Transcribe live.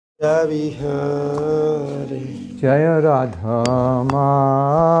Vihari Jaya Radha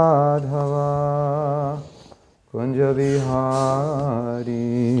Madhava Kunja Vihari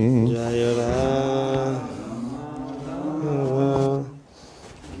Jaya Radha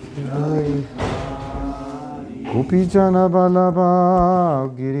Gopi Jana Balaba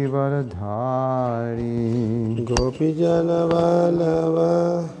Girivaradhari Gopi Jana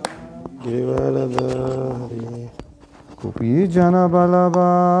Vallabha Girivaradhari Gopi Jana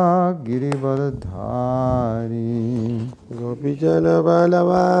Balaba Girivaradhari Gopi Jana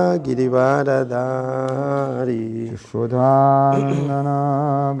Vallabha Girivaradhari Yashodhanandana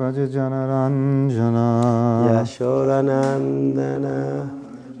Braja Jana Ranjana Yashodanandana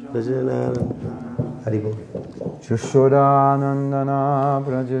Brajanarandana Haribo Yashodanandana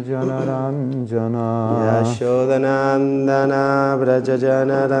Braja Jana Ranjana Yashodanandana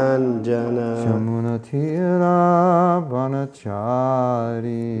Brajanarandana Yamunatira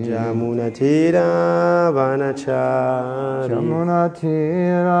Vanachari Yamunatira Vanachari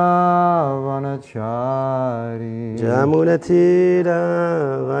Yamunatira Vanachari Yamunatira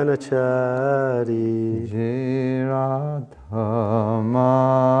Vanachari Jai Radha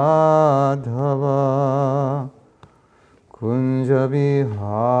Madhava Kunja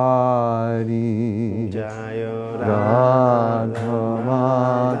Vihari Jaya Radha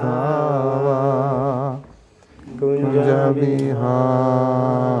Madhava Kunja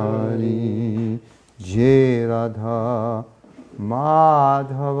Vihari Jai Radha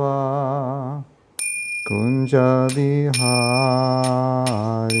Madhava Kunja Vihari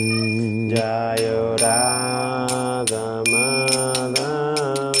Jaya Radha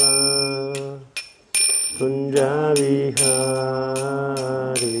Madhava Kunja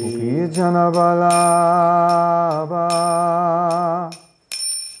Vihari Gopi Jana Vallabha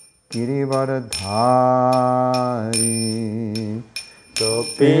Girivaradhari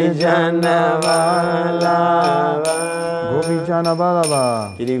Gopi Jana Vallabha Gopi Jana Vallabha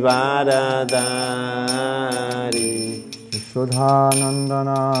Girivaradhari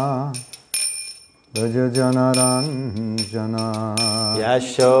Yashodhanandana Braja Jana Ranjana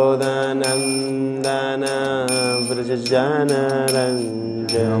Yashodanandana Brajajana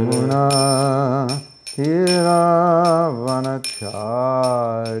Yamuna Tira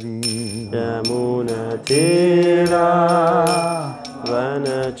Vanachari Yamuna Tira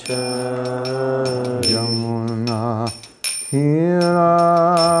Vanachari Yamuna Tira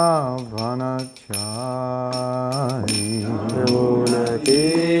Vanachari Yamuna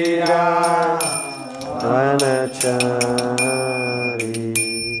Tira Vanachari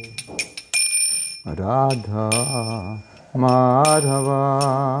Radha Madhava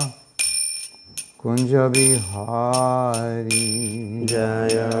Kunja Vihari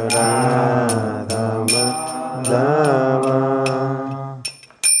Jaya Radha Madhava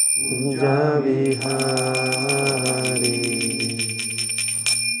Kunja Vihari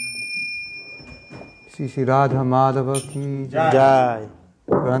Shri Radha Madhava ki Jai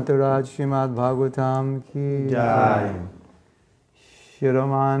Grantaraj Srimad Bhagavatam ki Jai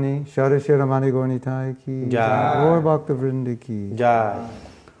Shiramani Gornitai ki Jai. Gaur Bhakta Vrinda ki Jai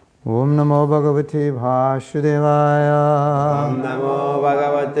Om Namo Bhagavate Vasudevaya Om Namo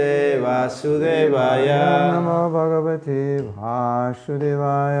Bhagavate Vasudevaya Om Namo Bhagavate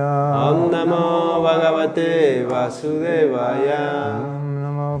Vasudevaya Om Namo Bhagavate Vasudevaya Om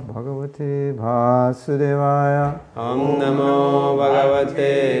Namo Bhagavate Vasudevaya Om Namo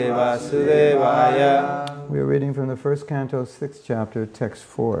Bhagavate Vasudevaya. We are reading from the first canto, 6th chapter, text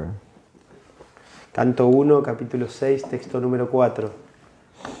 4. Canto 1, capítulo 6, texto número 4.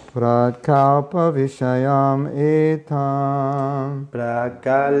 Prakalpa Vishayam Etam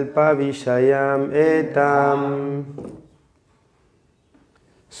Prakalpa Vishayam Etam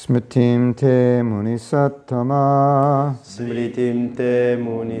Smritim Te Munisattama Smritim Te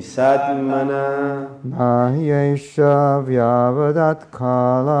Munisatmana Nahyesha Vyavadat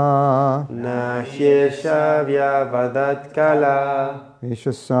Kala Nahyesha Vyavadat Kala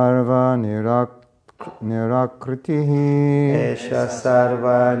Esha Sarva Nirakritihi Esha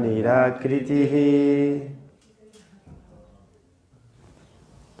Sarva Nirakritihi.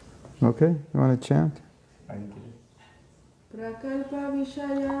 Okay, you want to chant? Prakalpa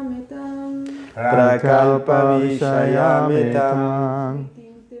Vishayametam Prakalpa Vishayametam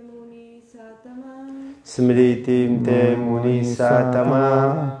Smritim Smritim Te Muni Satama Te Munisatama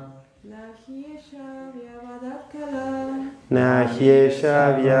Nahyesha Vyavadat Kala Nahyesha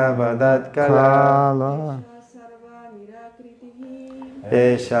Vyavadat Kala Sarva Nirakritihi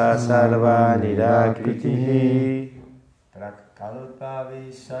Esha Sarva Nirakritihi.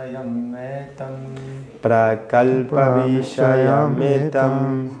 prakalpa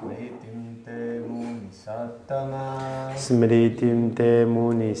vishayametam smritim te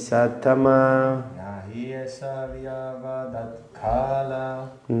munisatama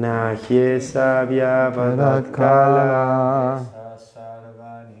nahyesa vyavadatkala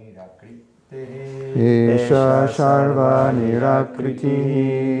esha sarva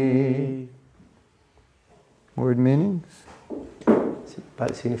nirakriti. Word meanings?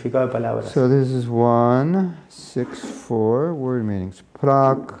 Significado de palabras. So this is 164 word meanings.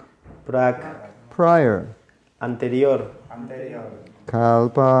 Prak, prior. Anterior.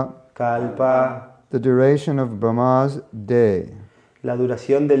 Kalpa, the duration of Brahma's day. La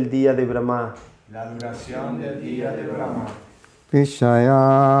duración del día de Brahmā.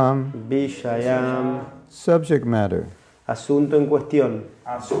 Vishayam. Subject matter. Asunto en cuestión.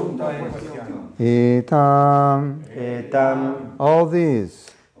 Etam, all these.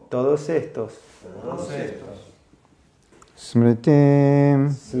 Todos estos.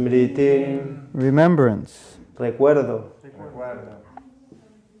 Smritim, remembrance. Recuerdo.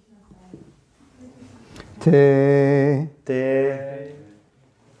 Te,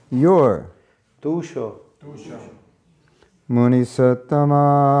 your. Tuyo.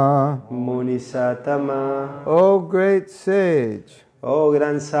 Munisatama, O great sage. Oh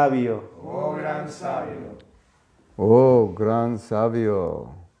gran sabio. Oh gran sabio.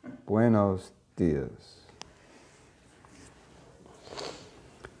 Buenos días.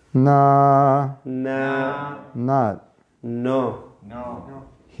 Not. No.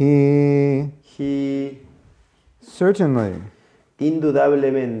 He. Certainly.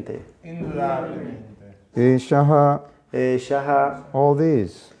 Indudablemente. Eshaha. All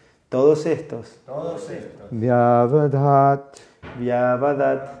these. Todos estos. Vyavadat.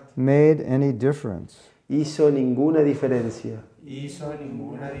 Made any difference. Hizo ninguna diferencia.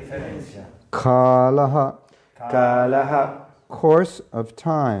 Kalaha. Course of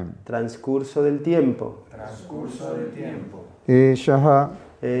time. Transcurso del tiempo. Eshaha.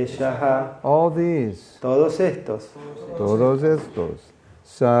 All these. Todos estos.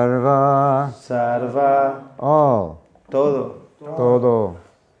 Sarva. All. Todo.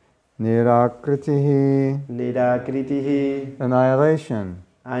 Nirakritihi. Annihilation.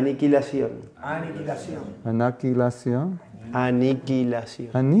 Aniquilación.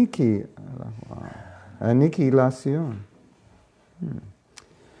 Aniquilación.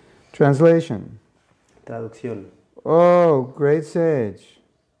 Translation. Traducción. Oh, great sage.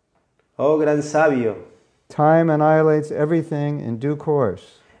 Oh gran sabio. Time annihilates everything in due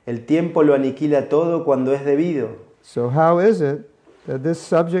course. El tiempo lo aniquila todo cuando es debido. So how is it that this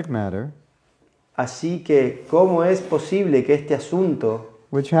subject matter, así que, ¿cómo es posible que este asunto,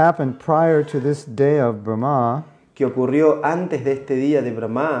 which happened prior to this day of Brahmā, que ocurrió antes de este día de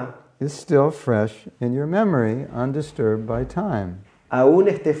Brahmā, is still fresh in your memory, undisturbed by time? Aún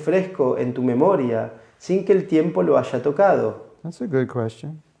esté fresco en tu memoria, sin que el tiempo lo haya tocado? That's a good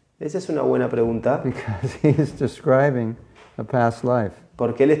question. Esa es una buena pregunta. Because he's describing a past life.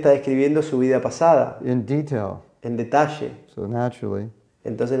 Porque él está describiendo su vida pasada. In detail. En detalle. So naturally.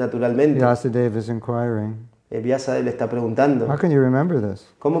 Entonces, naturalmente. Vyasadeva is inquiring. Vyasadeva le está preguntando. How can you remember this?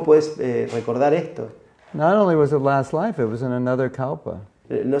 ¿Cómo puedes recordar esto? Not only was it last life, it was in another kalpa.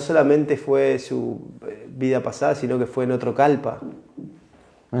 No solamente fue su vida pasada, sino que fue en otro kalpa.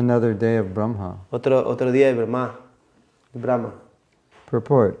 Another day of Brahmā. Otro día de Brahmā.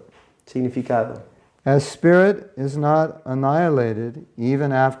 Purport. Significado. As spirit is not annihilated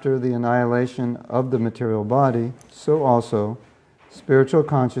even after the annihilation of the material body, so also spiritual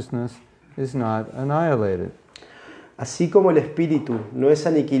consciousness is not annihilated. Así como el espíritu no es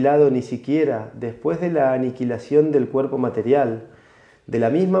aniquilado ni siquiera después de la aniquilación del cuerpo material, de la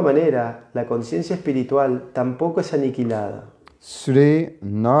misma manera, la conciencia espiritual tampoco es aniquilada. Sri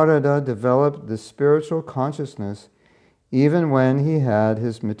Narada developed the spiritual consciousness even when he had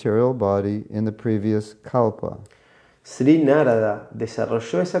his material body in the previous kalpa. Sri Narada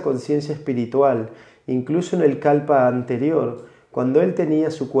desarrolló esa conciencia espiritual incluso en el kalpa anterior, cuando él tenía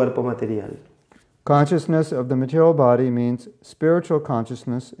su cuerpo material. Consciousness of the material body means spiritual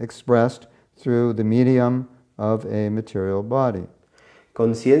consciousness expressed through the medium of a material body.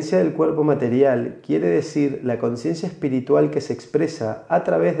 Conciencia del cuerpo material quiere decir la conciencia espiritual que se expresa a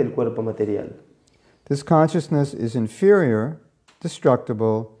través del cuerpo material. This consciousness is inferior,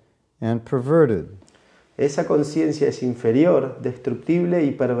 destructible, and perverted. Esa conciencia es inferior, destructible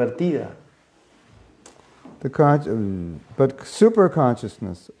y pervertida. But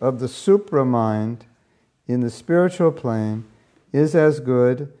superconsciousness of the supramind in the spiritual plane is as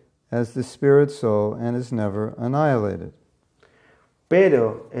good as the spirit soul and is never annihilated.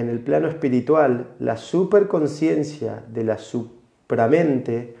 Pero en el plano espiritual, la superconciencia de la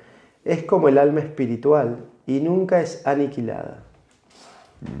supramente es como el alma espiritual y nunca es aniquilada.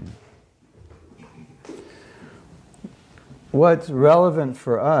 What's relevant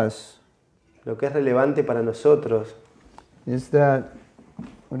for us Lo que es relevante para nosotros is that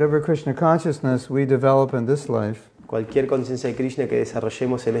whatever Krishna consciousness we develop in this life, cualquier conciencia de Krishna que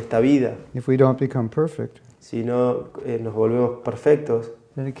desarrollemos en esta vida, if we don't become perfect, si no nos volvemos perfectos,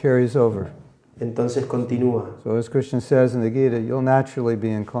 then it carries over. entonces continúa. So as Krishna says in the Gita, you'll naturally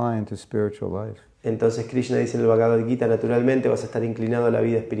be inclined to spiritual life. Entonces Krishna dice en el Bhagavad Gita, naturalmente vas a estar inclinado a la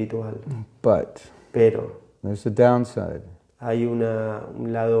vida espiritual. But Pero there's a downside. hay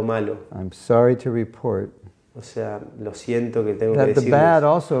un lado malo. I'm sorry to report O sea, lo siento que tengo que that the decirles, bad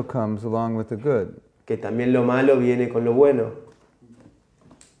also comes along with the good. que también lo malo viene con lo bueno.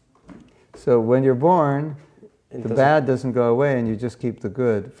 So when you're born, the Entonces, bad doesn't go away and you just keep the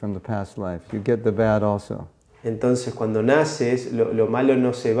good from the past life. You get the bad also. entonces cuando naces, lo malo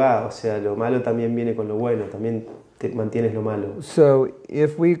no se va, o sea, lo malo también viene con lo bueno, también te mantienes lo malo. So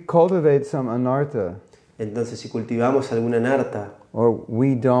if we cultivate some anartha, Entonces si cultivamos alguna anartha, or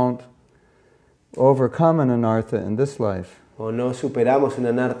we don't overcome an anartha in this life, o no superamos una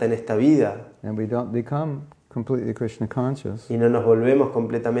anartha en esta vida, and we don't become completely Krishna conscious, y no nos volvemos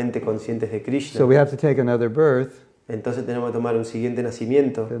completamente conscientes de so Krishna, we have to take another birth, entonces tenemos que tomar un siguiente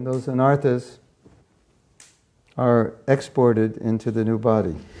nacimiento, then those anarthas are exported into the new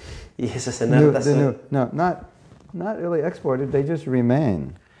body. y esas anartas son... Not really exported, they just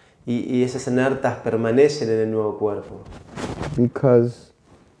remain. Y esas anartas permanecen en el nuevo cuerpo. Because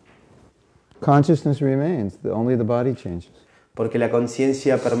consciousness remains, only the body changes. Porque la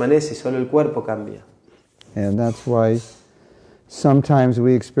conciencia permanece, solo el cuerpo cambia. And that's why sometimes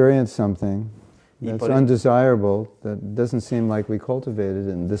we experience something that's undesirable, that doesn't seem like we cultivated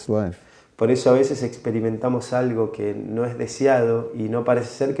in this life. Por eso a veces experimentamos algo que no es deseado y no parece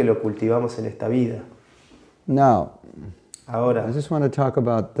ser que lo cultivamos en esta vida. Now, Ahora, I just want to talk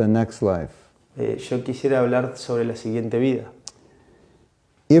about the next life. yo quisiera hablar sobre la siguiente vida.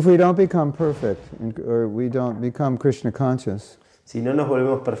 If we don't become perfect, or we don't become Krishna conscious, Si no nos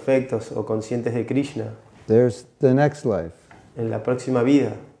volvemos perfectos o conscientes de Krishna, there's the next life. en la próxima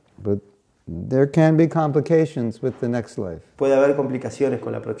vida But there can be complications with the next life. puede haber complicaciones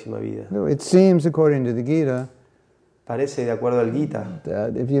con la próxima vida. It seems, according to the Gita, Parece, de acuerdo al Gita,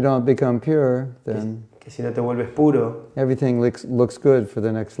 that if you don't become pure, then que si no te vuelves puro, everything looks good for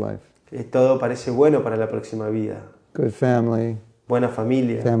the next life. todo parece bueno para la próxima vida. Good family, Buena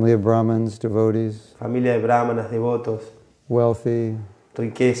familia, family of Brahmins, devotees, familia de brahmanas, devotos, wealthy,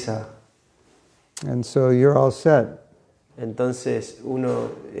 riqueza. and so you're all set. Entonces,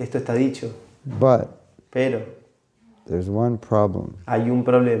 esto está dicho, But pero there's one problem. hay un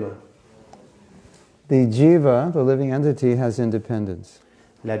problema. The jiva, the living entity, has independence.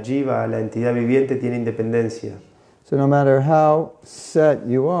 La jiva, la entidad viviente, tiene independencia. So no matter how set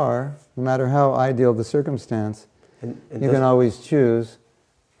you are, no matter how ideal the circumstance, you can Entonces, always choose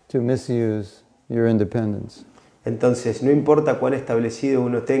to misuse your independence. entonces, no importa cuán establecido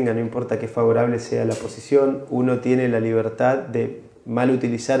uno tenga, no importa qué favorable sea la posición, uno tiene la libertad de mal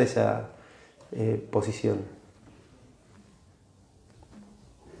utilizar esa posición.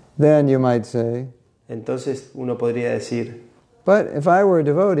 Then you might say, Entonces uno podría decir, but if I were a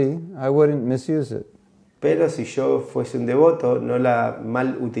devotee, I wouldn't misuse it. pero si yo fuese un devoto, no la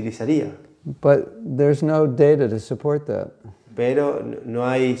mal utilizaría. But there's no data to support that. Pero no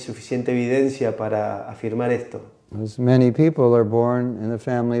hay suficiente evidencia para afirmar esto. As many people are born in a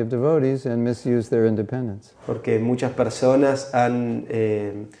family of devotees and misuse their independence. Porque muchas personas han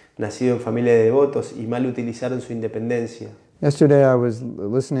nacido en familia de devotos y mal utilizaron su independencia. Yesterday I was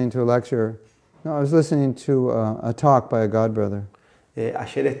listening to a talk by a God brother.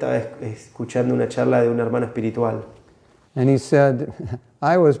 Ayer estaba escuchando una charla de un hermano espiritual. And he said,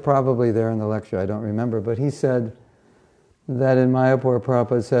 I was probably there in the lecture, I don't remember, but he said that in Mayapur,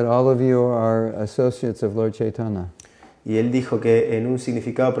 Prabhupada said, all of you are associates of Lord Chaitanya. Y él dijo que en un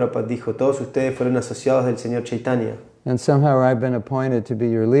significado Prabhupada dijo, todos ustedes fueron asociados del Señor Chaitanya. And somehow I've been appointed to be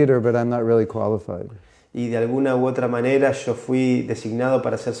your leader, but I'm not really qualified. Y de alguna u otra manera yo fui designado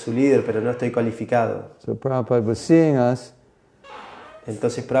para ser su líder, pero no estoy cualificado. So Prabhupada was seeing us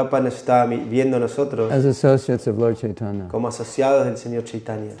Entonces Prabhupada nos estaba viendo a nosotros as associates of Lord Chaitanya. como asociados del Señor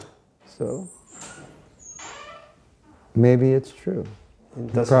Chaitanya. So maybe it's true.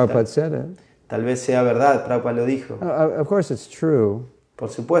 Entonces Prabhupada said it. tal vez sea verdad, Prabhupada lo dijo. Of course it's true. Por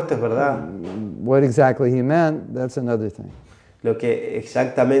supuesto es verdad. What exactly he meant, that's another thing. Lo que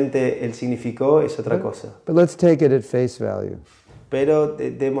exactamente él significó es otra cosa. But let's take it at face value. Pero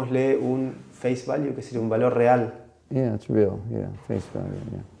démosle un face value, que sería un valor real. Yeah, it's real. Yeah, face value.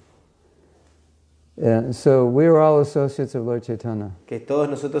 Yeah. And so we are all associates of Lord Chaitanya, Que todos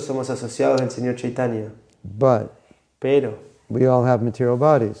nosotros somos asociados del Señor Chaitanya. but Pero we all have material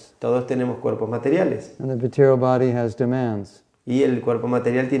bodies, todos tenemos cuerpos materiales. and the material body has demands. Y el cuerpo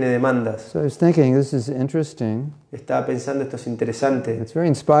material tiene demandas. So I was thinking, this is interesting. Estaba pensando, esto es interesante. It's very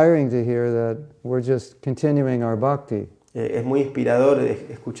inspiring to hear that we're just continuing our bhakti. Es muy inspirador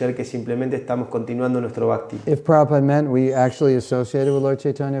escuchar que simplemente estamos continuando nuestro bhakti. If Prabhupada meant we actually associated with Lord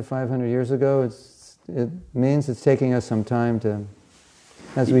Chaitanya 500 years ago, it means it's taking us some time to,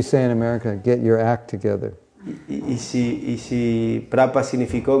 as we say in America, get your act together. Y si Prabhupada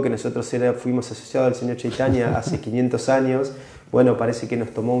significó que nosotros fuimos asociados al Señor Chaitanya hace 500 años, bueno, parece que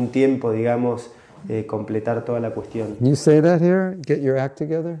nos tomó un tiempo, digamos, completar toda la cuestión. You say that here? Get your act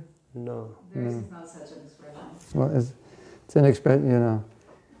together? No. There is no such an expression. Well, it's an expression, you know.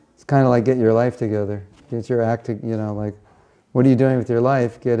 It's kind of like get your life together. Get your act, you know, like, what are you doing with your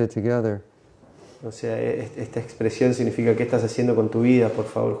life? Get it together. O sea, esta expresión significa ¿qué estás haciendo con tu vida? Por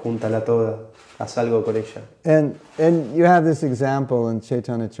favor, júntala toda. Haz algo con ella. And you have this example in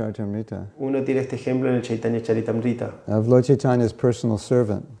Chaitanya Charitamrita Uno tiene este ejemplo en el Chaitanya Charitamrita, of Lord Chaitanya's personal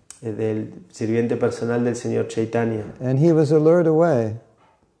servant. del sirviente personal del Señor Chaitanya. And he was allured away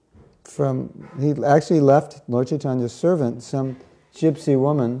he actually left Lord Chaitanya's servant, some gypsy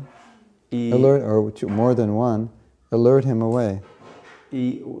woman, Y, or more than one, allured him away.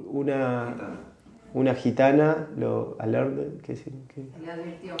 y una gitana lo alerted, ¿qué? Le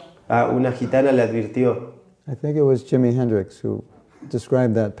advirtió. Una gitana le advirtió. I think it was Jimi Hendrix who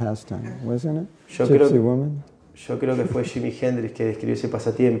described that pastime, wasn't it? Yo Gypsy creo- woman? Yo creo que fue Jimi Hendrix que describió ese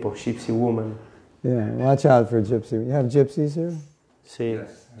pasatiempo, Gypsy Woman. Yeah, watch out for gypsy. You have gypsies here? Sí,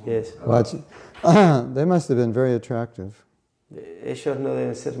 yes. Watch. They must have been very attractive. Ellos no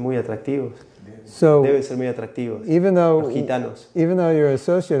deben ser muy atractivos. So, Deben ser muy atractivos. even though Los gitanos. you're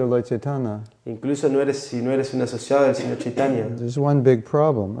associated with Lord Chaitanya, Incluso si no eres un asociado del Señor Chaitanya, there's one big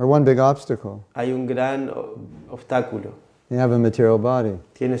problem, or one big obstacle. hay un gran obstáculo. You have a material body,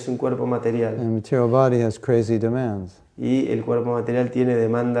 Tienes un cuerpo material and material body has crazy demands. y el cuerpo material tiene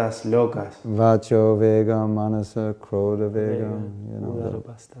demandas locas. Vacho vegam, manasa, krodha vegam, you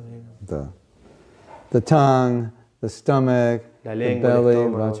know, the tongue, the stomach, La the lengua, el belly,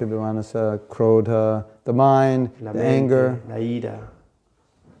 estómago. vacho manasa, krodha, the mind, La the mente, anger, la ira,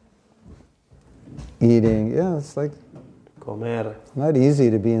 eating. Yeah, it's like comer. not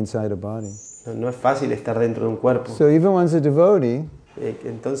easy to be inside a body. No es fácil estar dentro de un cuerpo. So even one's a devotee,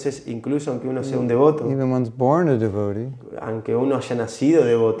 Entonces, incluso aunque uno sea un devoto, even one's born a devotee, aunque uno haya nacido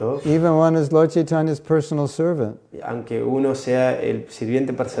devoto, even one is Lord Chaitanya's personal servant, aunque uno sea el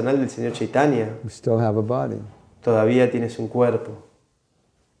sirviente personal del Señor Chaitanya, we still have a body. todavía tienes un cuerpo.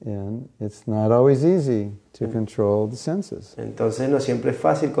 And it's not always easy to control the senses. Entonces no siempre es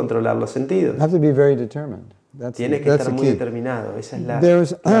fácil controlar los sentidos. You have to be very determined. That's Tienes que that's estar the muy key. determinado. Esa es la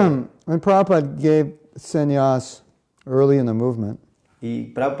There's when Prabhupada gave sannyas early in the movement,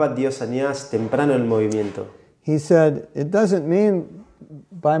 Y Prabhupada dio sannyas temprano en el movimiento. he said, it doesn't mean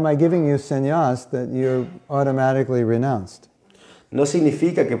by my giving you sannyas that you're automatically renounced. No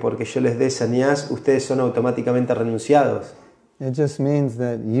significa que porque yo les dé sannyas ustedes son automáticamente renunciados. It just means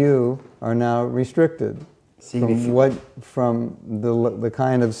that you are now restricted from the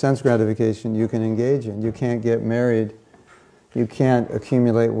kind of sense gratification you can engage in. You can't get married, you can't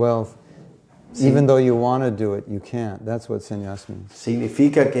accumulate wealth. Sí. Even though you want to do it, you can't. That's what sannyas means.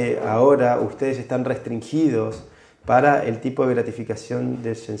 Significa que ahora ustedes están restringidos para el tipo de gratificación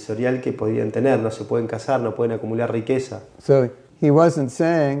sensorial que podían tener. No se pueden casar, no pueden acumular riqueza. So he wasn't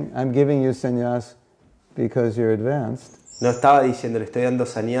saying, I'm giving you sannyas because you're advanced. No estaba diciendo, le estoy dando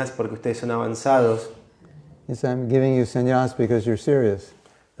sannyas porque ustedes son avanzados. He said, I'm giving you sannyas because you're serious.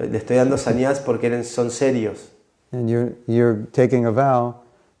 Le estoy dando sannyas porque son serios. And you're taking a vow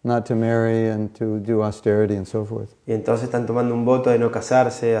not to marry and to do austerity and so forth. Y entonces están tomando un voto de no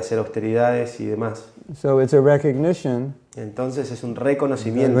casarse, hacer austeridades y demás. So it's a recognition Entonces es un that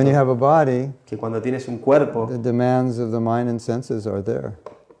reconocimiento when you have a body, que cuando tienes un cuerpo, the demands of the mind and senses are there.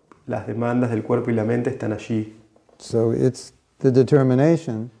 las demandas del cuerpo y la mente están allí. So it's the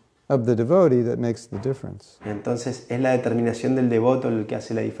determination of the devotee that makes the difference. Entonces es la determinación del devoto el que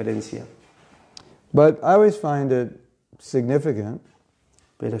hace la diferencia. But I always find it significant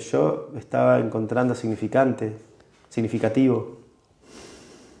Pero yo estaba encontrando significativo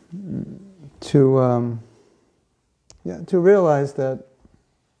to realize that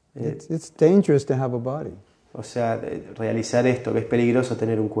it's dangerous to have a body. O sea, realizar esto, que es peligroso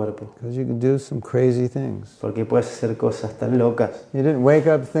tener un cuerpo. Because you can do some crazy things. Porque puedes hacer cosas tan locas. You didn't wake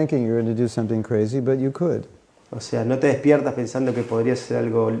up thinking you were going to do something crazy, but you could. O sea, no te despiertas pensando que podría ser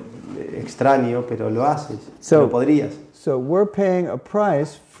algo extraño, pero lo haces. So- Lo podrías. So we're paying a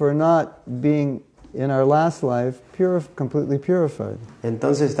price for not being in our last life completely purified.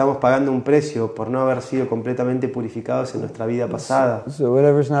 Entonces estamos pagando un precio por no haber sido completamente purificados en nuestra vida pasada. So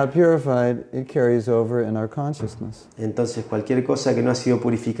whatever's not purified, it carries over in our consciousness. Entonces cualquier cosa que no ha sido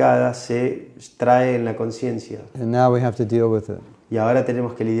purificada se trae en la conciencia. And now we have to deal with it. Y ahora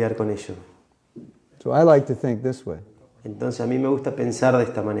tenemos que lidiar con ello. So I like to think this way. Entonces a mí me gusta pensar de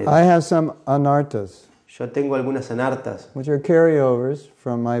esta manera. I have some anarthas, Yo tengo algunas anartas, which are carryovers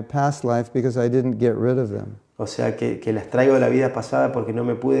from my past life because I didn't get rid of them. o sea que las traigo de la vida pasada porque no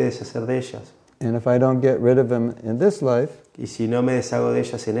me pude deshacer de ellas. And if I don't get rid of them in this life, Y si no me deshago de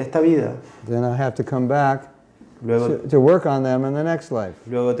ellas en esta vida, then I have to come back luego, to work on them in the next life.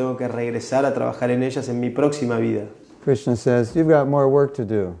 luego tengo que regresar a trabajar en ellas en mi próxima vida. Krishna says, you've got more work to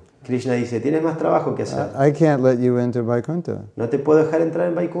do. Krishna dice, tienes más trabajo que hacer. I can't let you into Vaikuntha. No te puedo dejar entrar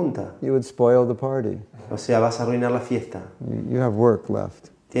en Vaikunta. You would spoil the party. O sea, vas a arruinar la fiesta. You have work left.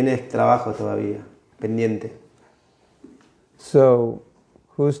 Tienes trabajo todavía, pendiente. So,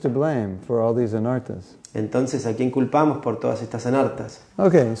 who's to blame for all these anarthas? Entonces, ¿a quién culpamos por todas estas anartas?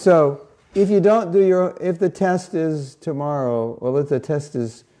 Okay, so if you don't do if the test is tomorrow, well, if the test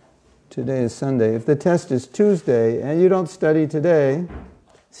is, today is Sunday, if the test is Tuesday and you don't study today,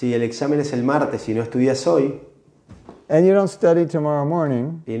 Si el examen es el martes y no estudias hoy, and you don't study tomorrow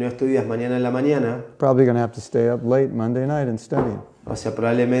morning, y no estudias mañana en la mañana, probably going to have to stay up late Monday night and study. o sea,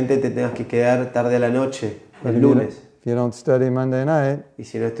 probablemente te tengas que quedar tarde a la noche, But el if you lunes. if you don't study Monday night, Y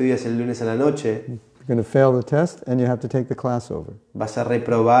si no estudias el lunes a la noche, you're going to fail the test and you have to take the class over. vas a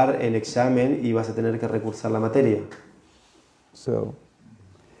reprobar el examen y vas a tener que recursar la materia. So,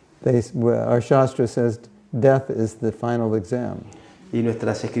 our Shastra says death is the final exam. Y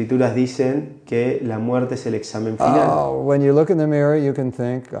nuestras escrituras dicen que la muerte es el examen final. Oh, when you look in the mirror, you can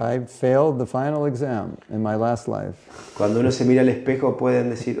think, I failed the final exam in my last life. Cuando uno se mira al espejo pueden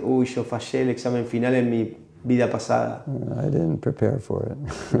decir, uy, yo fallé el examen final en mi vida pasada. I didn't prepare for it.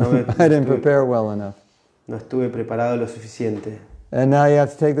 No me- I didn't prepare well enough. No estuve preparado lo suficiente. And now you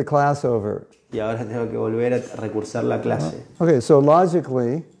have to take the class over. Y ahora tengo que volver a recursar la clase. Okay, so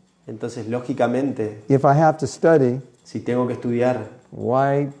logically, Entonces, lógicamente, if I have to study, si tengo que estudiar,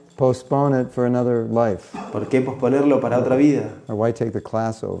 why postpone it for another life? ¿por qué posponerlo para otra vida? Or why take the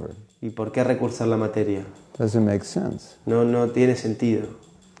class over? ¿Y por qué recursar la materia? Doesn't make sense. No tiene sentido.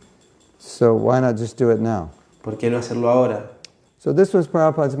 So why not just do it now? ¿Por qué no hacerlo ahora? So this was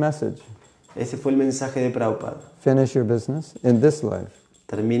Prabhupada's message. Ese fue el mensaje de Prabhupada. Finish your business in this life.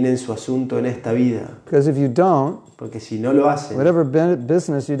 Terminen su asunto en esta vida. Because if you don't, Porque si no lo hacen, whatever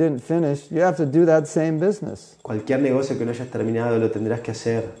business you didn't finish, you have to do that same business. cualquier negocio que no hayas terminado lo tendrás que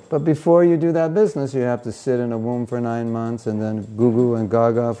hacer. But before you do that business, you have to sit in a womb for 9 months and then goo and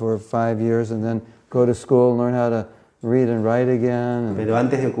gaga for 5 years and then go to school and learn how to read and write again. Pero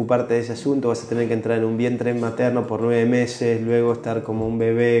antes de ocuparte de ese asunto vas a tener que entrar en un vientre materno por 9 meses, luego estar como un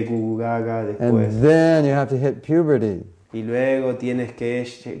bebé, gugu gaga, después. And then you have to hit puberty. Y luego tienes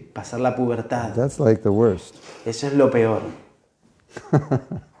que pasar la pubertad. That's like the worst. Eso es lo peor.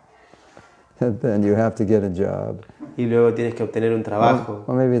 And then you have to get a job. Y luego tienes que obtener un trabajo.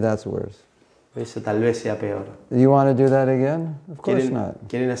 Well, maybe that's worse. Eso tal vez sea peor. You want to do that again? Of course ¿Quieren, not.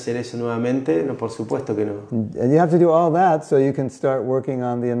 ¿Quieren hacer eso nuevamente? No, por supuesto que no. And you have to do all that so you can start working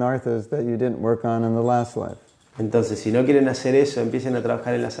on the anarthas that you didn't work on in the last life. Entonces, si no quieren hacer eso, empiecen a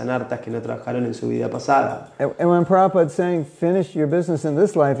trabajar en las anartas que no trabajaron en su vida pasada. And when Prabhupada's saying finish your business in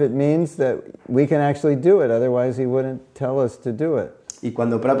this life, it means that we can actually do it. Otherwise, he wouldn't tell us to do it. Y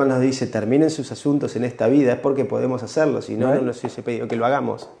cuando Prabhupada nos dice terminen sus asuntos en esta vida es porque podemos hacerlo, si no, Right. no nos hubiese pedido que lo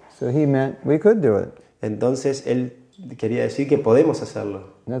hagamos. So he meant we could do it. Entonces, él quería decir que podemos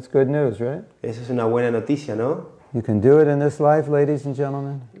hacerlo. That's good news, right? Eso es una buena noticia, ¿no? You can do it in this life, ladies and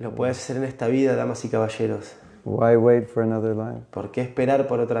gentlemen. Lo puedes hacer en esta vida, damas y caballeros. Why wait for another life? ¿Por qué esperar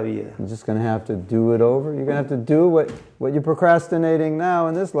por otra vida? You're just going to have to do it over. You're going to have to do what you're procrastinating now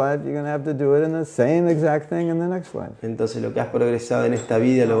in this life. You're going to have to do it in the same exact thing in the next life. Entonces, lo que has progresado en esta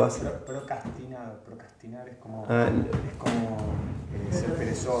vida lo vas a... Procrastinar es como, Ah, ser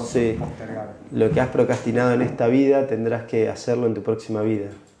perezoso, sí. postergar. Lo que has procrastinado en esta vida tendrás que hacerlo en tu próxima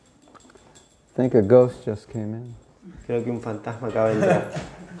vida. I think a ghost just came in. Creo que un fantasma acaba de entrar.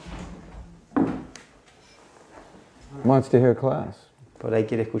 Wants to hear class. Por ahí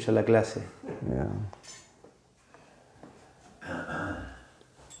quiere escuchar la clase. Yeah.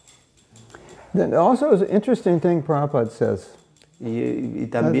 Then also, an interesting thing Prabhupada says. Y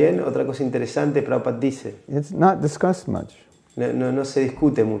también otra cosa interesante, Prabhupada dice, It's not discussed much. no se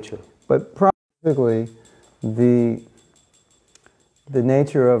discute mucho. But practically, the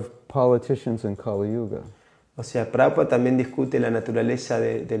nature of politicians in Kali Yuga. O sea, Prabhupada también discute la naturaleza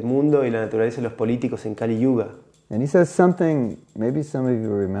del mundo y la naturaleza de los políticos en Kali Yuga. And he says something, maybe some of you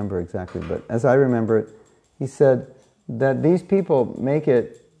remember exactly, but as I remember it, he said that these people make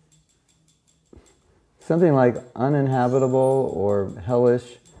it something like uninhabitable or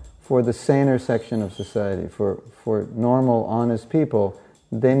hellish for the saner section of society. For normal, honest people,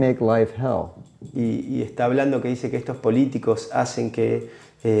 they make life hell. Y está hablando que dice que estos políticos hacen que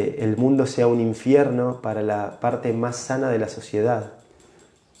el mundo sea un infierno para la parte más sana de la sociedad.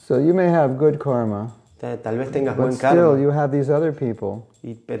 So you may have good karma, Tal vez tengas but buen still karma, you have these other people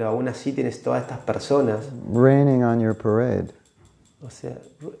pero aún así tienes todas estas personas. raining on your parade. O sea,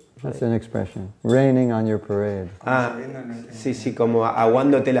 That's an expression. Raining on your parade. sí, como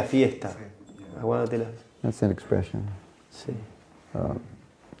aguándote la fiesta. Aguándote la... That's an expression. Sí.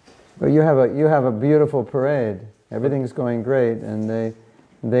 But you have a beautiful parade. Everything's going great, and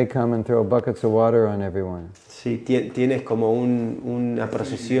they come and throw buckets of water on everyone. Sí, tienes como una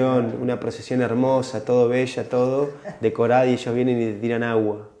procesión hermosa, todo bella, todo decorada, y ellos vienen y te tiran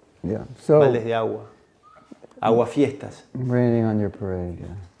agua, Yeah. So baldes de agua, aguafiestas. raining on your parade.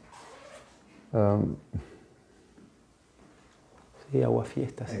 Yeah. Sí,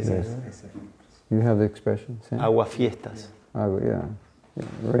 aguafiestas. You have the expression. Same? Aguafiestas. Yeah.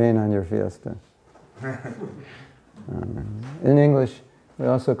 Rain on your fiesta. In English, we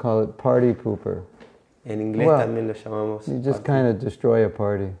also call it party pooper. En inglés Well, también lo llamamos. You just kind of destroy a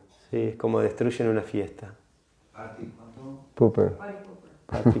party. Sí, es como destruyen una fiesta. Pooper.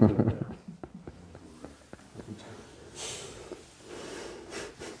 Party pooper.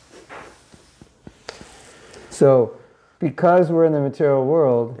 So, because we're in the material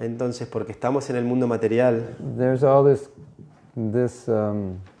world, Entonces, porque estamos en el mundo material, there's all this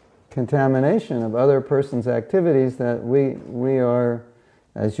contamination of other person's activities that we are,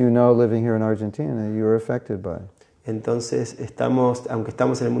 as you know, living here in Argentina, you are affected by. entonces aunque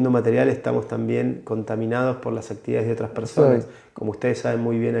estamos en el mundo material, estamos también contaminados por las actividades de otras personas, como ustedes saben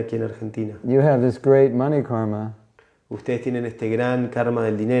muy bien aquí en Argentina. You have this great money karma, Ustedes tienen este gran karma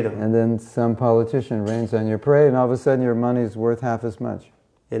del dinero. and then some politician rains on your parade, and all of a sudden your money is worth half as much.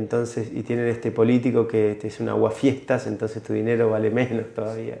 Entonces, y tienen este político que te es un aguafiestas, entonces tu dinero vale menos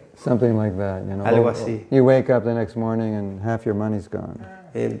todavía. Something like that, you know. Algo así. You wake up the next morning and half your money's gone.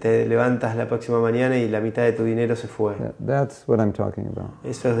 Te levantas la próxima mañana y la mitad de tu dinero se fue. That's what I'm talking about.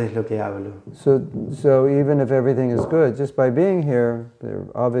 Eso es lo que hablo. So even if everything is good, just by being here,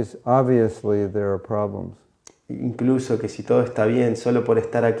 obviously there are problems. Incluso que si todo está bien, solo por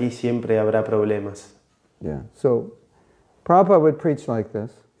estar aquí siempre habrá problemas. Yeah. So Prabhupada would preach like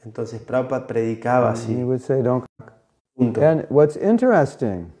this. Entonces Prabhupada predicaba He así. would say, "Don't." Punto. And what's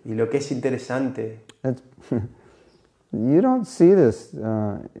interesting, Y lo que es interesante, it's, you don't see this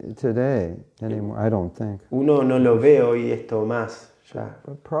today anymore. I don't think. uno no lo ve hoy esto más ya.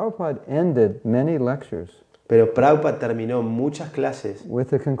 But Prabhupada ended many lectures Pero Prabhupada terminó muchas clases with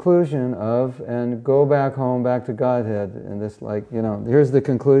the conclusion of, and go back home, back to Godhead. And this, like, you know, here's the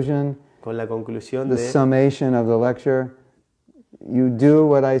conclusion, con la conclusión the de... summation of the lecture. You do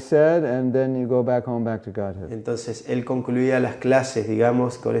what I said, and then you go back home, back to Godhead. Entonces él concluía las clases,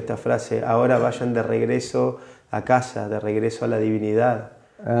 digamos, con esta frase: ahora vayan de regreso a casa, de regreso a la divinidad.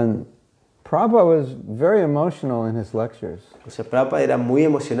 And Prabhupada was very emotional in his lectures. O sea, Prabhupada era muy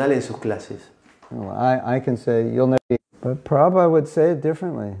emocional en sus clases. Well, I can say, you'll never be, but Prabhupada would say it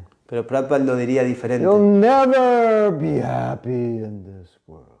differently. Pero Prabhupada lo diría diferente. You'll never be happy in this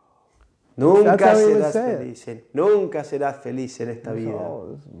world. Nunca That's how he would serás say it. feliz. Nunca serás feliz en esta vida.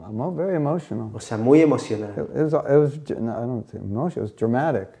 I'm very emotional. O sea, muy emocional. It was no, I don't think emotional, it was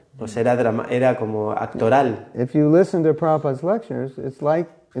dramatic. O sea, era como actoral. If you listen to Prabhupada's lectures,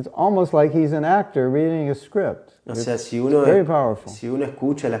 it's almost like he's an actor reading a script. O sea, It's very powerful. si uno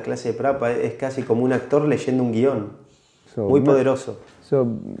escucha la clase de Prabhupada, es casi como un actor leyendo un guión. So, Muy poderoso. So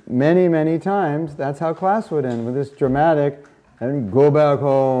many times, that's how class would end, with this dramatic, and go back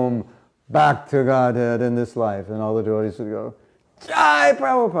home, back to Godhead in this life. And all the devotees would go, Jai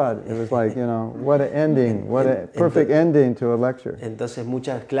Prabhupada! It was like, you know, what an ending, what a perfect ending to a lecture. Entonces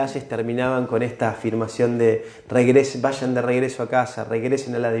muchas clases terminaban con esta afirmación de vayan de regreso a casa,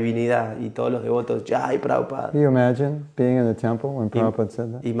 regresen a la divinidad, y todos los devotos, Jai Prabhupada. Can you imagine being in the temple when Prabhupada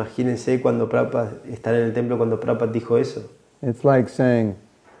said that? Imagínense cuando Prabhupada, estar en el templo cuando Prabhupada dijo eso. It's like saying,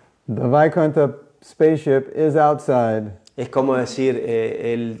 the Vaikuntha spaceship is outside. Es como decir,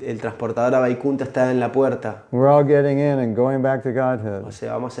 el transportador a Vaikunta está en la puerta. We're all getting in and going back to Godhead. O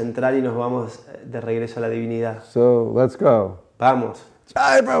sea, vamos a entrar y nos vamos de regreso a la divinidad. So let's go. Vamos.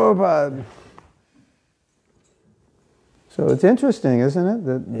 Jai Prabhupada! So it's interesting, isn't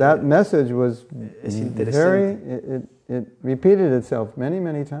it? That message was Es very, interesante. it repeated itself many,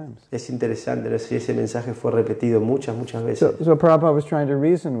 many times. Es interesante, ¿no? Si ese mensaje fue repetido muchas veces. So Prabhupada was trying to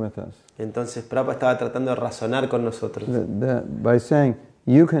reason with us. Entonces Prabhupada estaba tratando de razonar con nosotros, By saying,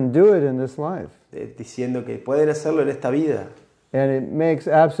 you can do it in this life. diciendo que pueden hacerlo en esta vida. And it makes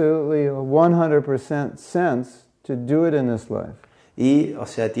absolutely 100% sense to do it in this life. Y, o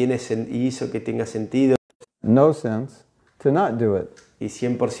sea, hizo que tenga sentido, No sense to not do it. y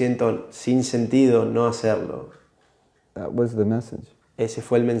 100% sin sentido no hacerlo. That was the message. Ese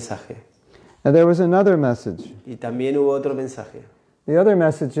fue el mensaje. And there was another message. Y también hubo otro mensaje, The other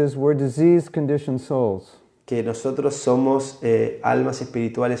message is we're disease-conditioned souls. que nosotros somos almas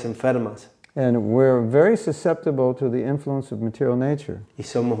espirituales enfermas And we're very susceptible to the influence of material nature. y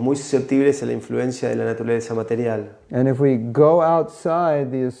somos muy susceptibles a la influencia de la naturaleza material. And if we go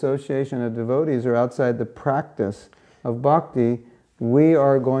outside the association of devotees or outside the practice of bhakti, we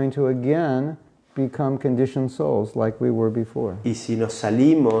are going to again become conditioned souls like we were before. Y si nos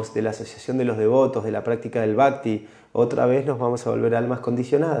salimos de la asociación de los devotos, de la práctica del bhakti, otra vez nos vamos a volver almas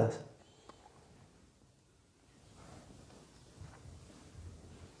condicionadas.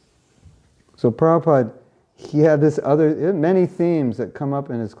 So Prabhupada, he had many themes that come up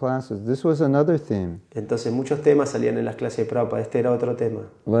in his classes. This was another theme. Entonces muchos temas salían en las clases de Prabhupada. Este era otro tema.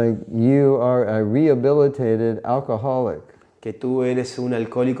 Like, you are a rehabilitated alcoholic. Que tú eres un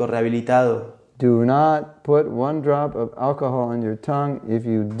alcohólico rehabilitado. Do not put one drop of alcohol in your tongue. If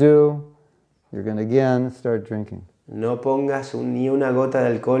you do, you're going to again start drinking. No pongas ni una gota de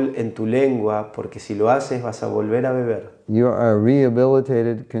alcohol en tu lengua, porque si lo haces vas a volver a beber. You are a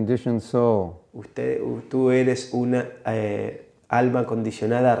rehabilitated, conditioned soul. Tú eres una alma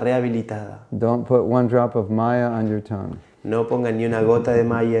condicionada rehabilitada. Don't put one drop of maya on your tongue. No ponga ni una gota de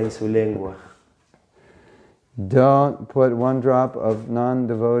maya en su lengua. Don't put one drop of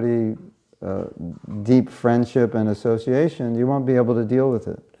non-devotee deep friendship and association. You won't be able to deal with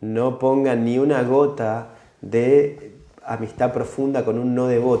it. No ponga ni una gota de amistad profunda con un no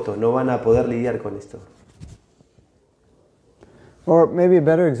devoto. No van a poder lidiar con esto. Or maybe a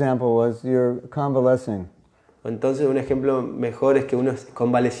better example was you're convalescing. Entonces un ejemplo mejor es que uno es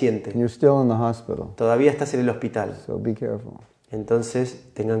convaleciente. You're still in the hospital. Todavía estás en el hospital. So be careful.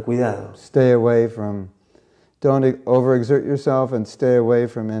 Entonces tengan cuidado. Stay away from, don't overexert yourself and stay away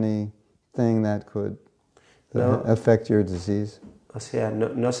from anything that could affect your disease. O sea,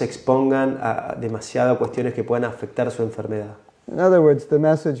 no se expongan a demasiado cuestiones que puedan afectar su enfermedad. In other words, the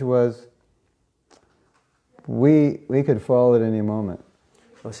message was, we could fall at any moment.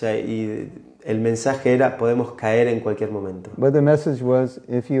 O sea, y el mensaje era, podemos caer en cualquier momento. But the message was,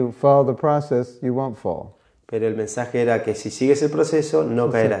 if you follow the process, you won't fall. Pero el mensaje era que si sigues el proceso, no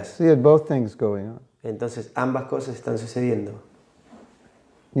caerás. So you had both things going on. Entonces, ambas cosas están sucediendo.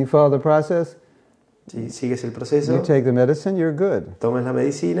 You follow the process, Si sigues el proceso, you take the medicine, you're good. tomas la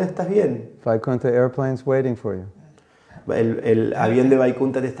medicina, estás bien. Vaikuntha airplane's waiting for you. El avión de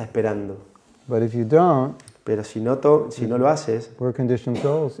Vaikunta te está esperando. But if you don't, Pero si no lo haces, we're conditioned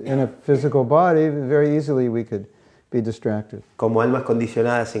souls. In a physical body, very easily we could be distracted. como almas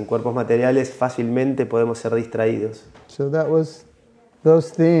condicionadas en cuerpos materiales, fácilmente podemos ser distraídos. So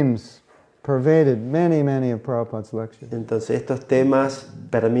those themes pervaded many of Prabhupada's lectures. Entonces estos temas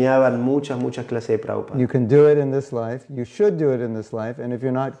permeaban muchas clases de Prabhupada. You can do it in this life, you should do it in this life, and if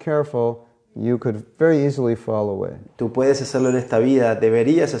you're not careful, you could very easily fall away. Tú puedes hacerlo en esta vida,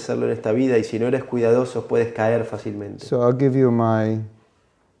 deberías hacerlo en esta vida, y si no eres cuidadoso puedes caer fácilmente. So I'll give you my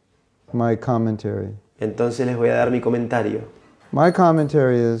commentary. Entonces les voy a dar mi comentario. My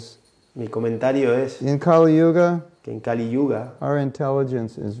commentary is, Mi comentario es in Kali Yuga, que en Kali Yuga our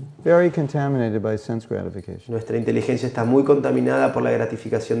intelligence is very contaminated by sense gratification. nuestra inteligencia está muy contaminada por la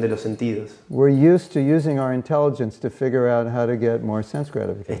gratificación de los sentidos. We're used to using our intelligence to figure out how to get more sense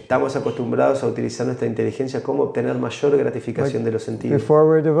gratification. Estamos acostumbrados a utilizar nuestra inteligencia como obtener mayor gratificación de los sentidos. Before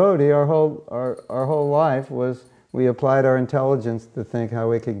we're a devotee, our whole life was we applied our intelligence to think how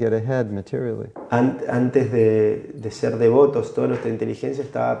we could get ahead materially. Antes de ser devotos, toda nuestra inteligencia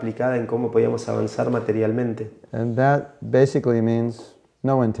estaba aplicada en cómo podíamos avanzar materialmente. And that basically means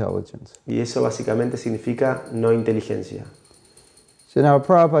no intelligence. Y eso básicamente significa no inteligencia. So now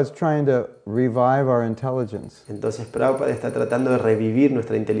Prabhupada's trying to revive our intelligence Entonces Prabhupada está tratando de revivir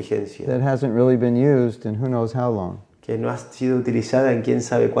nuestra inteligencia, that hasn't really been used in who knows how long. que no ha sido utilizada en quién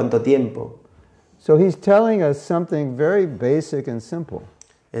sabe cuánto tiempo. So he's telling us something very basic and simple.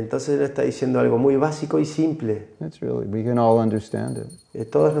 Entonces Él está diciendo algo muy básico y simple. It's really, we can all understand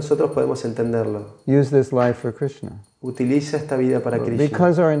it. Todos nosotros podemos entenderlo. Use this life for Krishna. Utiliza esta vida para Krishna.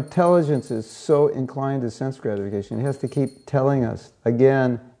 Because our intelligence is so inclined to sense gratification, it has to keep telling us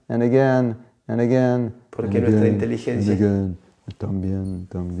again and again and again. Porque and nuestra again, inteligencia. And again. También.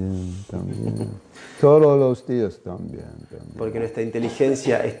 Todos los días también. Porque nuestra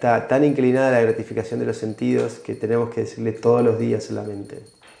inteligencia está tan inclinada a la gratificación de los sentidos que tenemos que decirle todos los días a la mente.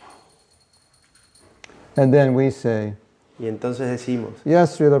 And then we say, y entonces decimos,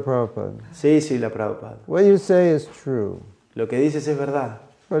 yes, Srila Prabhupada. Sí, Srila Prabhupada. What you say is true. Lo que dices es verdad.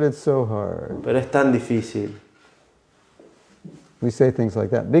 But it's so hard. Pero es tan difícil. We say things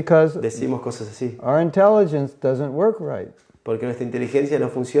like that because decimos cosas así. Our intelligence doesn't work right. Porque nuestra inteligencia no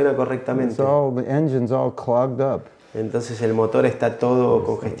funciona correctamente. The engine's all clogged up. Entonces el motor está todo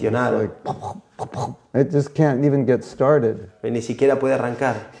congestionado. It just can't even get started. Ni siquiera puede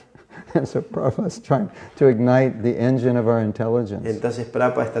arrancar. So Prabhupada's trying to ignite the engine of our intelligence. Entonces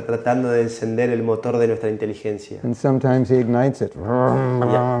Prabhupada está tratando de encender el motor de nuestra inteligencia. And sometimes he ignites it.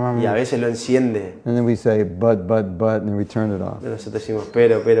 Y a veces lo enciende. And then we say but, and then we turn it off. Y nosotros decimos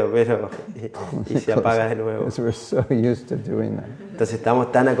pero, y se apaga de nuevo. Because we're so used to doing that. Entonces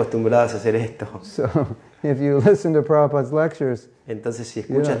estamos tan acostumbrados a hacer esto. So if you listen to Prabhupada's lectures, entonces si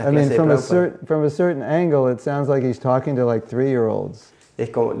escuchas las clases de Prabhupada, from a certain angle, it sounds like he's talking to like 3-year-olds. Es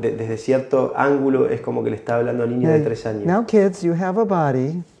como, desde cierto ángulo es como que le está hablando a niños de 3 años. Now kids, you have a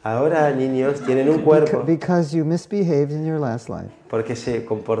body. Ahora niños tienen un cuerpo. Because you misbehaved in your last life. Porque se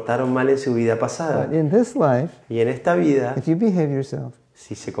comportaron mal en su vida pasada. But in this life, y en esta vida, if you behave yourself,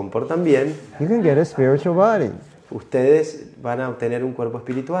 si se comportan bien, you can get a spiritual body. Ustedes van a obtener un cuerpo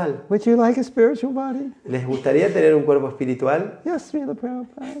espiritual. Would you like a spiritual body? ¿Les gustaría tener un cuerpo espiritual? Yes, Srila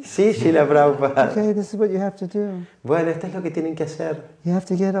Prabhupada. Sí, Srila Prabhupada. Okay, this is what you have to do. Bueno, esto es lo que tienen que hacer. You have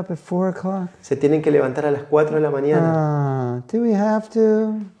to get up at 4 o'clock. Se tienen que levantar a las 4 de la mañana. Do we have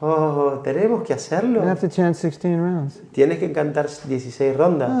to? Oh, ¿tenemos que hacerlo? We have to chant 16 rounds. Tienes que cantar 16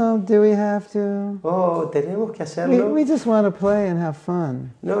 rondas. Oh, do we have to? Oh, ¿tenemos que hacerlo? We just want to play and have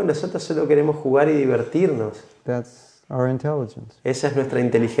fun. No, nosotros solo queremos jugar y divertirnos. That's our intelligence. Esa es nuestra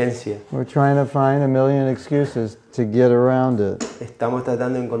inteligencia. We're trying to find a million excuses to get around it. Estamos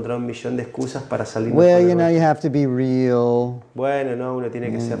tratando de encontrar 1.000.000 de excusas para salir. Well, you know, you have to be real. Bueno, no, uno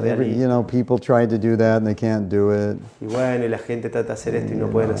tiene que ser realista. You know, people try to do that and they can't do it. Y bueno, y la gente trata de hacer esto y no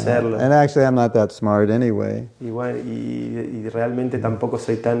pueden hacerlo. And actually, I'm not that smart anyway. Y bueno, y realmente tampoco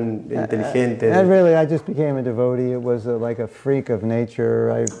soy tan inteligente. And really, I just became a devotee. It was like a freak of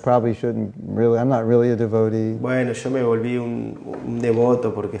nature. I probably shouldn't really. I'm not really a devotee. Bueno, yo me volví un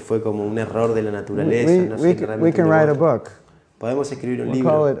devoto porque fue como un error de la naturaleza. No soy realmente we can write a book. Podemos escribir un We'll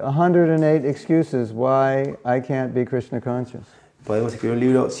libro. call it 108 Excuses Why I Can't Be Krishna Conscious. Podemos escribir un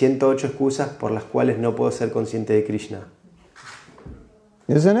libro 108 excusas por las cuales no puedo ser consciente de Krishna.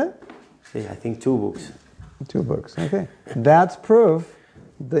 Isn't it? Sí, I think 2 books. 2 books. Okay. That's proof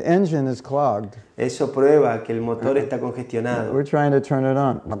the engine is clogged. Eso prueba que el motor está congestionado. We're trying to turn it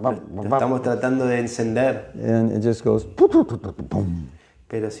on. Lo estamos tratando de encender. And it just goes.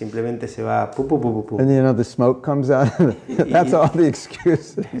 Pero simplemente se va pu, pu, pu, pu, pu. And you know the smoke comes out. That's all the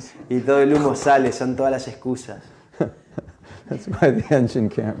excuses. Y todo el humo sale, son todas las excusas. That's why the engine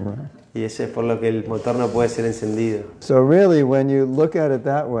can't run. Y eso es por lo que el motor no puede ser encendido. So really, when you look at it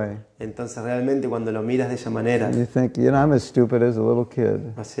that way, entonces realmente cuando lo miras de esa manera, you think, you know, I'm as stupid as a little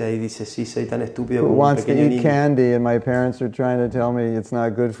kid. O sea, y dices, sí, soy tan estúpido Who como un wants to pequeño eat niño. candy, and my parents are trying to tell me it's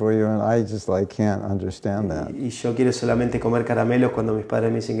not good for you, and I just like can't understand that. Y yo quiero solamente comer caramelos cuando mis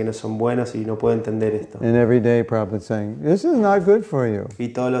padres me dicen que no son buenos y no puedo entender esto. And every day, Prabhupada saying, this is not good for you.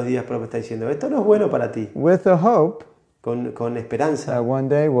 Y todos los días Prabhupada está diciendo, esto no es bueno para ti. With the hope Con esperanza. that one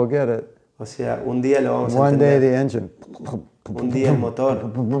day we'll get it. O sea, un día lo vamos a One day entender. the engine. Un día el motor.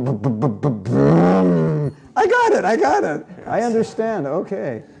 I got it. I understand.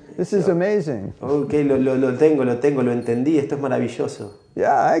 Okay. This is amazing. Ok, lo tengo, lo entendí, esto es maravilloso.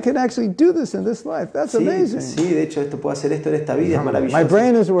 Yeah, I can actually do this in this life. That's Sí, amazing. sí, de hecho esto puedo hacer esto en esta vida, es maravilloso. My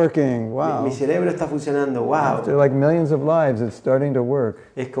brain is working. Wow. Mi cerebro está funcionando, wow. After like millions of lives, it's starting to work.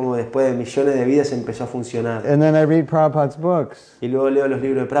 Es como después de millones de vidas empezó a funcionar. And then I read Prabhupada's books. Y luego leo los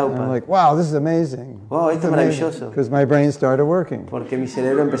libros de And I'm Prabhupada. like, wow, this is amazing. Wow, esto es maravilloso. Because my brain started working. Porque mi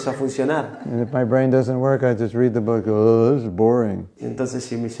cerebro empezó a funcionar. And if my brain doesn't work, I just read the book. Oh, this is boring. Entonces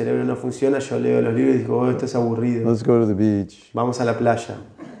si mi cerebro no funciona, yo leo los libros y digo, oh, esto es aburrido. Let's go to the beach. Vamos a la playa.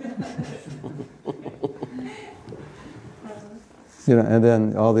 You know, and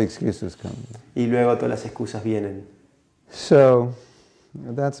then all the excuses come. Y luego todas las excusas vienen. So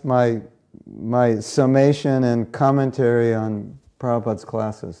that's my my summation and commentary on Prabhupada's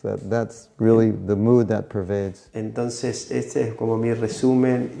classes. That's really the mood that pervades. Entonces, este es como mi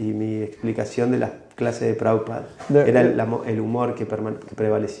resumen y mi explicación de las clases de Prabhupada. Era el humor que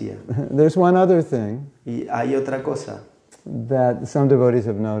prevalecía. There's one other thing. Y hay otra cosa. That some devotees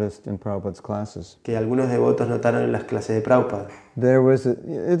have noticed in Prabhupada's classes. Que algunos devotos notaron en las clases de Prabhupada.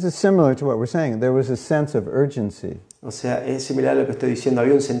 It's similar to what we're saying. There was a sense of urgency. O sea, es similar a lo que estoy diciendo.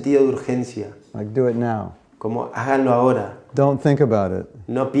 Había un sentido de urgencia. Like, do it now. Como, háganlo ahora. Don't think about it.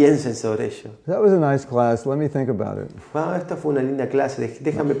 No piensen sobre ello. That was a nice class. Let me think about it. Wow, esta fue una linda clase.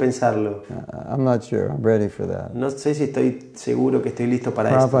 Déjame pensarlo. I'm not sure. I'm ready for that. No sé si estoy seguro que estoy listo para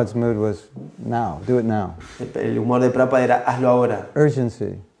Prabhupada's mood was now. Do it now. El humor de Prabhupada era, hazlo ahora.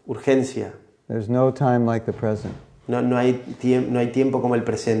 Urgency. Urgencia. There's no time like the present. No hay tiempo como el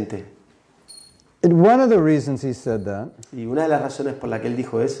presente. One of the reasons he said that. Y una de las razones por la que él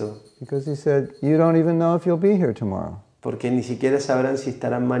dijo eso. Because he said, you don't even know if you'll be here tomorrow. Porque ni siquiera sabrán si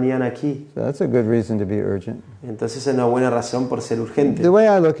estarán mañana aquí. So that's a good reason to be urgent. Entonces es una buena razón por ser urgente. The way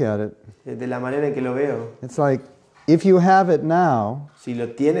I look at it. De la manera en que lo veo. It's like, if you have it now. Si lo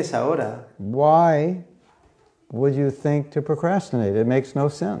tienes ahora. Why would you think to procrastinate? It makes no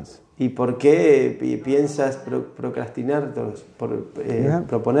sense. ¿Y por qué piensas procrastinar,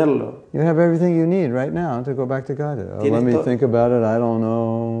 proponerlo? You have everything you need right now to go back to God. Let me think about it. I don't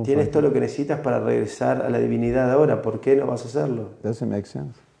know. Tienes todo lo que necesitas para regresar a la divinidad ahora. ¿Por qué no vas a hacerlo? Doesn't make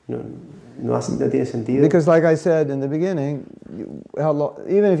sense. No tiene sentido. Because like I said in the beginning,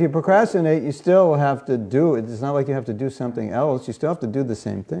 even if you procrastinate, you still have to do it. It's not like you have to do something else. You still have to do the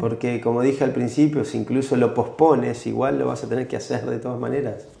same thing. Porque como dije al principio, si incluso lo pospones, igual lo vas a tener que hacer de todas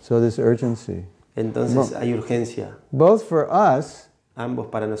maneras. So this urgency. Entonces hay urgencia. Both for us. Ambos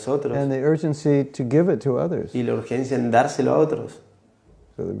para nosotros. And the urgency to give it to others. Y la urgencia en dárselo a otros.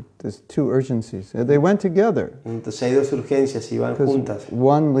 So there's two urgencies. They went together. Entonces hay dos urgencias y van juntas.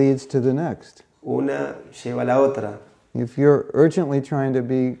 One leads to the next. Una lleva a la otra. If you're urgently trying to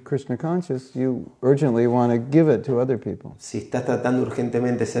be Krishna conscious, you urgently want to give it to other people. Si estás tratando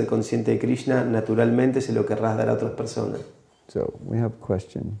urgentemente de ser consciente de Krishna, naturalmente se lo querrás dar a otras personas. So we have a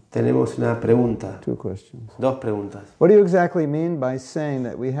question. Tenemos una pregunta. Two questions. Dos preguntas. What do you exactly mean by saying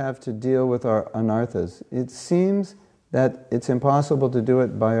that we have to deal with our anarthas? It seems that it's impossible to do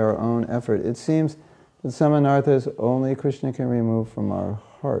it by our own effort. It seems that some anarthas only Krishna can remove from our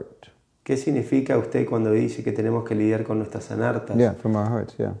heart. ¿Qué significa usted cuando dice que tenemos que lidiar con nuestras anartas? Yeah, from our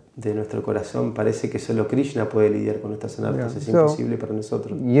hearts, yeah. De nuestro corazón. Parece que solo Krishna puede lidiar con nuestras anartas. Yeah. Es imposible para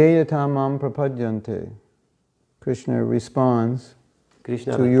nosotros. Yeyatamam prapadyante. Krishna responds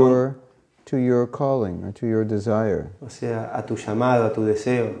Krishna to your calling or to your desire. O sea, a tu llamado, a tu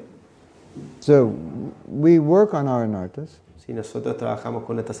deseo. So we work on our anarthas. Si nosotros trabajamos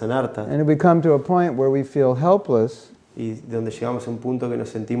con nuestras anartas. And if we come to a point where we feel helpless. Y donde llegamos a un punto que nos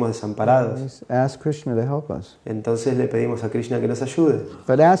sentimos desamparados. Ask Krishna to help us. Entonces le pedimos a Krishna que nos ayude.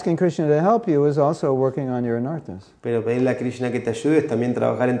 But asking Krishna to help you is also working on your anarthas. Pero pedirle a Krishna que te ayude es también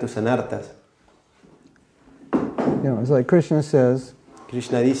trabajar en tus anartas. You know, it's like Krishna says.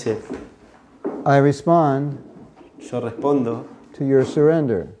 Krishna dice. I respond. Yo respondo. To your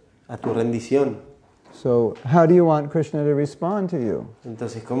surrender. A tu rendición. So, how do you want Krishna to respond to you?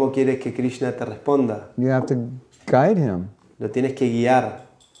 Entonces, ¿cómo quieres que Krishna te responda? You have to guide him. Lo tienes que guiar.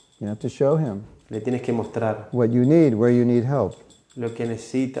 You have to show him. Le tienes que mostrar. What you need, where you need help. Lo que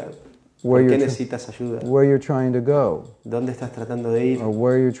necesita. ¿Por qué necesitas ayuda? Where you're trying to go. ¿Dónde estás tratando de ir? Or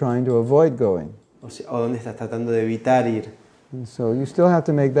where you're trying to avoid going. O dónde estás tratando de evitar ir. And so you still have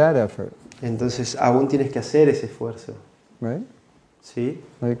to make that effort. Entonces, aún tienes que hacer ese esfuerzo. Right? ¿Sí?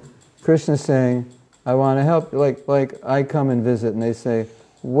 Like Krishna's saying, I want to help. Like I come and visit and they say,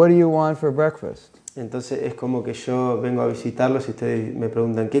 what do you want for breakfast? Entonces es como que yo vengo a visitarlos y ustedes me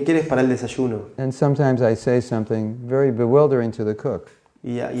preguntan, ¿qué quieres para el desayuno? And sometimes I say something very bewildering to the cook.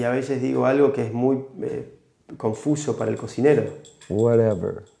 Y a veces digo algo que es muy confuso para el cocinero.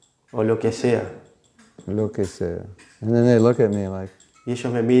 Whatever. O lo que sea. Lo que sea. And then they look at me like. Y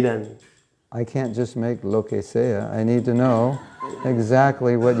ellos me miran. I can't just make lo que sea. I need to know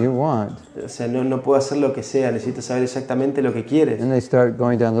exactly what you want. O sea, no puedo hacer lo que sea. Necesito saber exactamente lo que quieres. And they start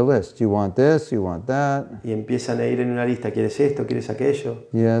going down the list. You want this, you want that. Y empiezan a ir en una lista. ¿Quieres esto? ¿Quieres aquello?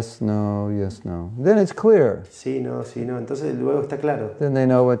 Yes, no, yes, no. Then it's clear. Sí, no, sí, no. Entonces luego está claro. Then they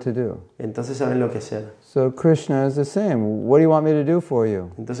know what to do. Entonces saben lo que hacer. So Krishna is the same. What do you want me to do for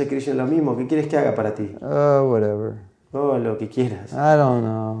you? Entonces Krishna es lo mismo. ¿Qué quieres que haga para ti? Oh, whatever. Oh, lo que quieras. I don't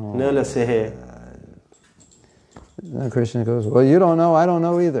know. No lo sé. Then Krishna goes, well, you don't know, I don't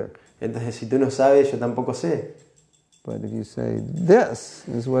know either. Entonces, si tú no sabes, yo tampoco sé. But if you say, this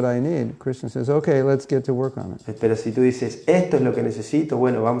is what I need, Krishna says, okay, let's get to work on it. Pero si tú dices, esto es lo que necesito,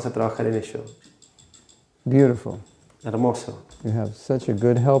 bueno, vamos a trabajar en ello. Beautiful. Hermoso. You have such a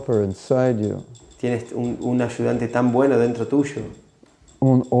good helper inside you. Tienes un ayudante tan bueno dentro tuyo.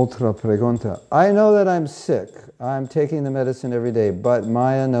 Otra pregunta. I know that I'm sick. I'm taking the medicine every day, but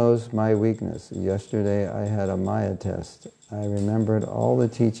Maya knows my weakness. Yesterday I had a Maya test. I remembered all the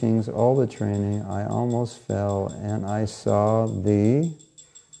teachings, all the training. I almost fell and I saw the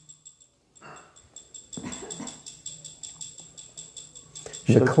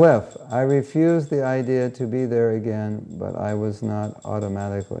cliff. I refused the idea to be there again, but I was not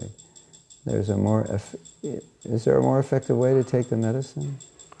automatically. Is there a more effective way to take the medicine?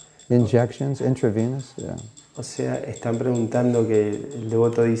 Injections, intravenous? Yeah. O sea, están preguntando que el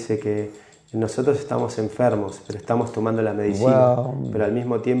devoto dice que nosotros estamos enfermos, pero estamos tomando la medicina. Pero al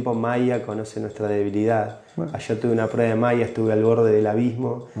mismo tiempo Maya conoce nuestra debilidad. Ayer tuve una prueba de Maya, estuve al borde del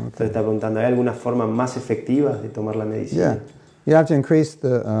abismo. Entonces está preguntando, ¿hay alguna forma más efectiva de tomar la medicina? Yeah. You have to increase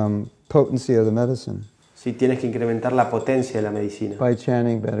the potency of the medicine. Sí, tienes que incrementar la potencia de la medicina. By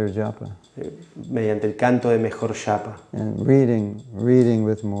chanting better japa. Mediante el canto de mejor japa. And reading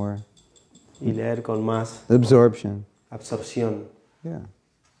with more. Y leer con más absorption. Yeah.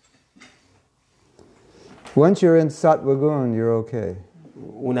 Once you're in sattva gun, you're okay.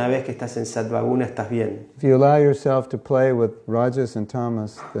 Una vez que estás en sattva guna, estás bien. If you allow yourself to play with rajas and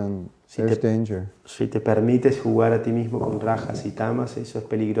tamas, then there's danger. Si te permites jugar a ti mismo con rajas y tamas, eso es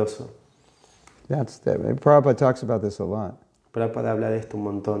peligroso. Prabhupada talks about this a lot. Prabhupada habla de esto un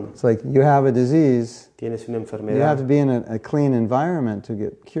montón. It's like you have a disease. Tienes una enfermedad. You have to be in a clean environment to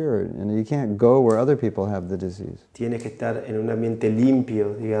get cured, and you can't go where other people have the disease. Tienes que estar en un ambiente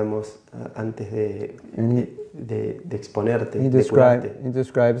limpio, digamos, antes de exponerte, de curarte. He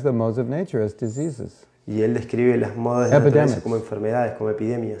describes the modes of nature as diseases. Y él describe las modas de la naturaleza como enfermedades, como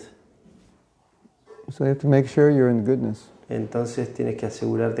epidemias. So you have to make sure you're in goodness. Entonces tienes que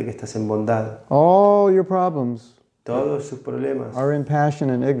asegurarte que estás en bondad. All your problems Todos sus problemas are in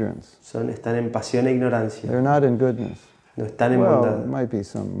passion and ignorance. están en pasión e ignorancia. They're not in goodness. No están en bondad. It might be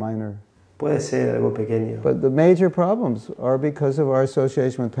some minor. Puede ser algo pequeño. But the major problems are because of our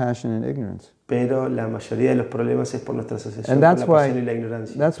association with passion and ignorance. Pero la mayoría de los problemas es por nuestra asociación And con la pasión y la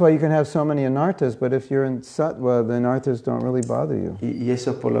ignorancia. That's why you can have so many anarthas, but if you're in sattva, the anarthas don't really bother you. Y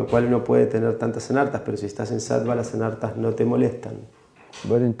eso es por lo cual uno puede tener tantas anartas, pero si estás en sattva, las anartas no te molestan.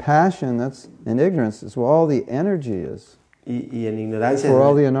 But in passion, in ignorance, that's where all the energy is. Y en ignorancia for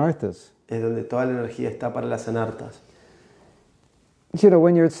all the anarthas. Es donde toda la energía está para las anartas. You know,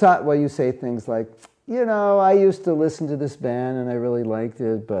 when you're at sattva, you say things like, you know, I used to listen to this band and I really liked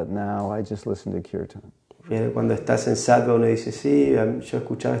it, but now I just listen to kirtan. Cuando estás en sattva uno dice, sí, yo he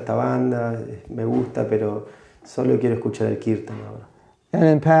escuchado esta banda, me gusta, pero solo quiero escuchar el kirtan ahora. And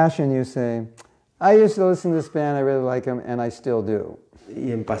in passion you say, I used to listen to this band, I really like them, and I still do.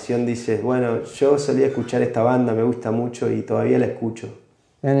 Y en pasión dices, bueno, yo solía escuchar esta banda, me gusta mucho y todavía la escucho.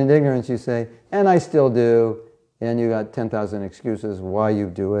 And in ignorance you say, and I still do, and you got 10,000 excuses why you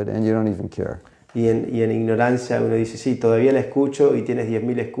do it, and you don't even care. Y en ignorancia uno dice, sí, todavía la escucho y tienes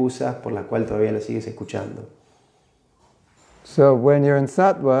 10.000 excusas por las cuales todavía la sigues escuchando. So when you're in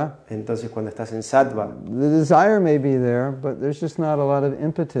sattva, entonces cuando estás en sattva, the desire may be there, but there's just not a lot of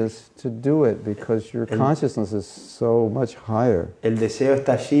impetus to do it because your consciousness is so much higher. El deseo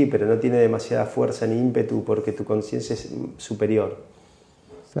está allí, pero no tiene demasiada fuerza ni ímpetu porque tu conciencia es superior.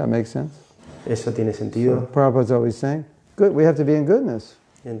 Does that make sense? ¿Eso tiene sentido? So Prabhupada's always saying, good, we have to be in goodness.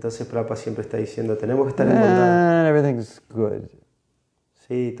 Entonces Prabhupada siempre está diciendo, tenemos que estar en bondad. And everything's good.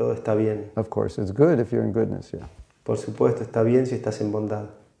 Sí, todo está bien. Of course, it's good if you're in goodness, yeah. Por supuesto, está bien si estás en bondad.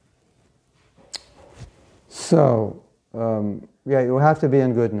 So, yeah, you have to be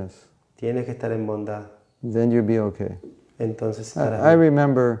in goodness. Tienes que estar en bondad. Then you'll be okay. Entonces estarás I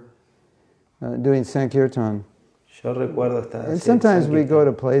remember doing Sankirtan. Yo recuerdo estar and sometimes we go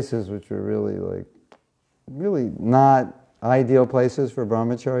to places which are really not ideal places for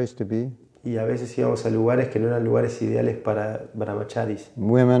brahmacharis to be. Y a veces íbamos a lugares que no eran lugares ideales para brahmacharis.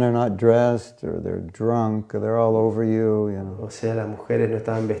 Women are not dressed, or they're drunk, or they're all over you, you know. O sea, las mujeres no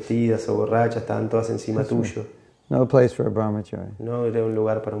estaban vestidas o borrachas, estaban todas encima tuyo. No place for a brahmachari. No era un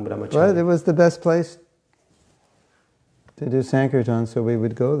lugar para un brahmachari. But it was the best place to do Sankirtan, so we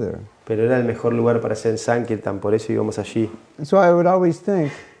would go there. Pero era el mejor lugar para hacer Sankirtan, por eso íbamos allí. And so I would always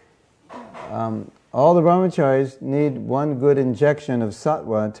think, all the brahmacharis need one good injection of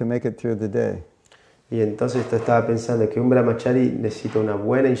sattva to make it through the day. Y entonces estaba pensando que un brahmachari necesita una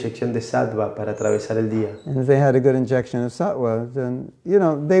buena inyección de sattva para atravesar el día. And if they had a good injection of sattva, then, you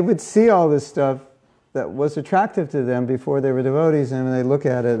know, they would see all this stuff that was attractive to them before they were devotees, and they look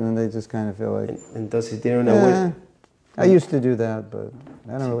at it and they just kind of feel like, Entonces, si tienen una buena, I used to do that, but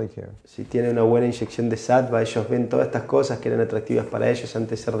I don't really care. si tienen una buena inyección de sattva, ellos ven todas estas cosas que eran atractivas para ellos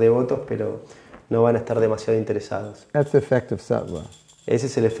antes de ser devotos, pero no van a estar demasiado interesados. That's the effect of sattva. Ese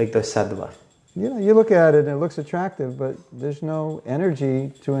es el efecto de sattva. You know, you look at it and it looks attractive, but there's no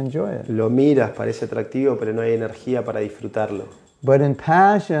energy to enjoy it. Lo miras, parece atractivo, pero no hay energía para disfrutarlo. But in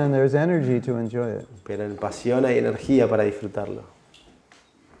passion, there's energy to enjoy it. Pero en pasión hay energía para disfrutarlo.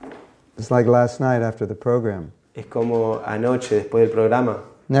 It's like last night after the program. Es como anoche, después del programa.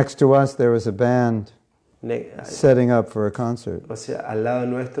 Next to us, there was a band setting up for a concert. O sea, al lado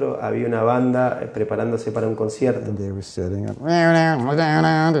nuestro había una banda preparándose para un concierto. And they were setting up,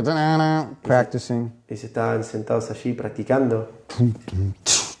 practicing. Y se estaban sentados allí practicando.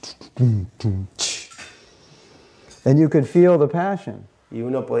 And you could feel the passion. Y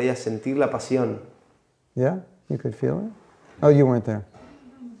uno podía sentir la pasión. Yeah? You could feel it? Oh, you weren't there.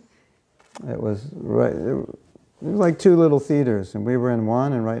 It was right. It was like two little theaters, and we were in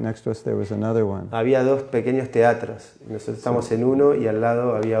one, and right next to us there was another one. Había dos pequeños teatros. Nosotros estábamos en uno y al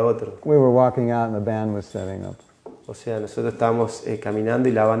lado había otro. We were walking out, and the band was setting up. O sea, nosotros estábamos caminando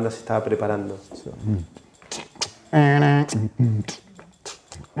y la banda se estaba preparando. So,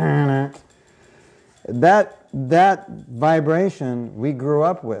 that vibration we grew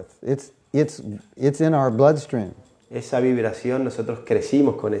up with. It's in our bloodstream. Esa vibración nosotros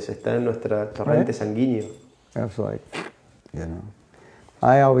crecimos con eso, está en nuestro torrente sanguíneo. It's like, you know,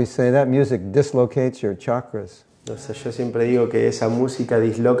 I always say that music dislocates your chakras. O sea, yo siempre digo que esa música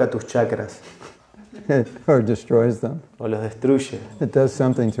disloca tus chakras. Or destroys them. O los destruye. It does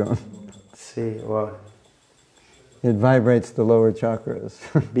something to them. Sí, wow. It vibrates the lower chakras.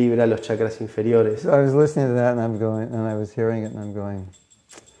 Vibra los chakras inferiores. So I was listening to that and I was hearing it and I'm going,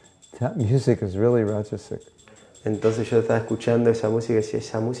 that music is really rajasic. Entonces yo estaba escuchando esa música y decía,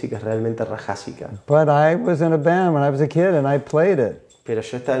 esa música es realmente rajásica. But I was in a band when I was a kid and I played it. Pero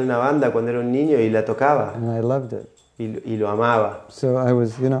yo estaba en una banda cuando era un niño y la tocaba. And I loved it. Y lo amaba. So I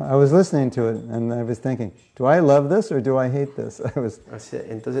was listening to it and I was thinking, do I love this or do I hate this? O sea,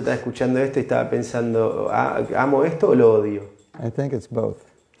 entonces estaba escuchando esto y estaba pensando, ¿amo esto o lo odio? I think it's both.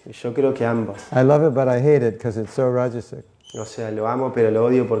 Yo creo que ambas. I love it but I hate it because it's so rajasic. O sea, lo amo pero lo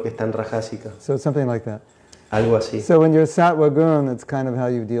odio porque es tan rajásica. So it's something like that. Algo así. So when you're sattva gun, it's kind of how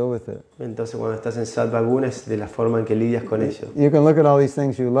you deal with it. Entonces cuando estás en sattva guna es de la forma en que lidias con ello. You can look at all these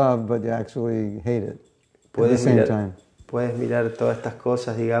things you love, but you actually hate it at the same time. Puedes mirar todas estas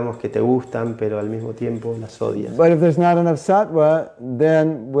cosas, digamos, que te gustan, pero al mismo tiempo las odias. But if there's not enough sattva,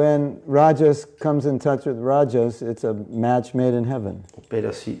 then when rajas comes in touch with rajas, it's a match made in heaven.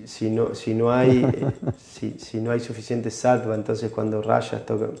 Pero si no hay suficiente sattva, entonces cuando rajas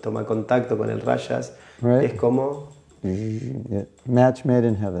toma contacto con el rajas, Right. es como Yeah. Match made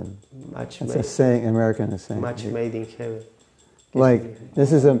in heaven. That's a saying, American is saying. Match made in heaven. Like,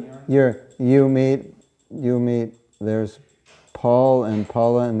 this is you meet, there's Paul and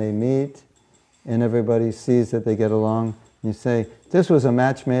Paula and they meet and everybody sees that they get along. You say, this was a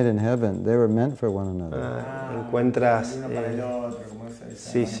match made in heaven. They were meant for one another. Encuentras...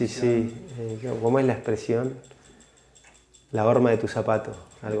 sí. ¿Cómo es la expresión? La horma de tu zapato,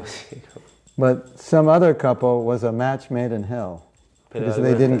 algo así. But some other couple was a match made in hell. Because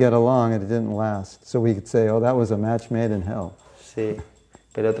they didn't get along and it didn't last. So we could say, oh, that was a match made in hell. Sí,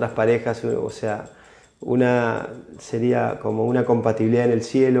 pero otras parejas, o sea, una sería como una compatibilidad en el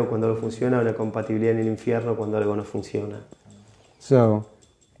cielo cuando algo funciona, una compatibilidad en el infierno cuando algo no funciona. So,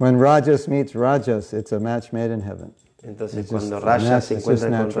 when rajas meets rajas, it's a match made in heaven. Entonces, cuando rayas se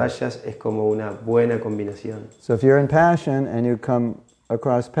encuentran con rayas, es como una buena combinación. So if you're in passion and you come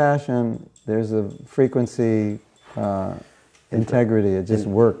across passion, there's a frequency integrity. It just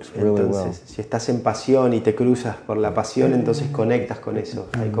works really well. Entonces, si estás en pasión y te cruzas por la pasión, entonces conectas con eso.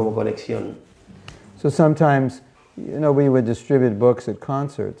 Hay como conexión. So sometimes, we would distribute books at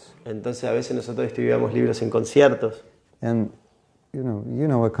concerts. Entonces, a veces nosotros distribuíamos libros en conciertos. And you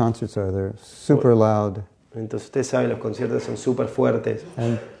know what concerts are. They're super loud. Entonces, ustedes saben, los conciertos son súper fuertes.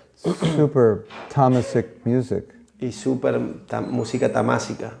 And super tamasic music. Y súper música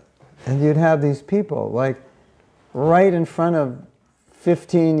tamásica. And you'd have these people, like, right in front of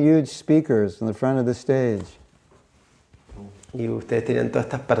 15 huge speakers in the front of the stage. Y ustedes tenían todas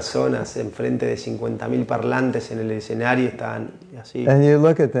estas personas enfrente de 50.000 parlantes en el escenario, estaban así. And you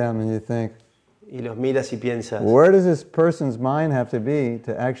look at them and you think, y los miras y piensas, where does this person's mind have to be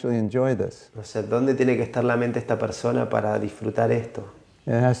to actually enjoy this? O sea, ¿dónde tiene que estar la mente de esta persona para disfrutar esto?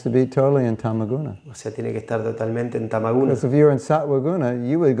 It has to be totally in tamaguna. O sea, tiene que estar totalmente en tamaguna. Because if you're in sattvaguna,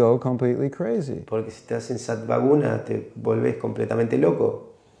 you would go completely crazy. Porque si estás en sattvaguna te volvés completamente loco.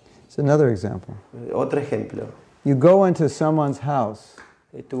 It's another example. Otro ejemplo. You go into someone's house.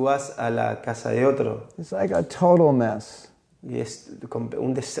 Tú vas a la casa de otro It's like a total mess. y es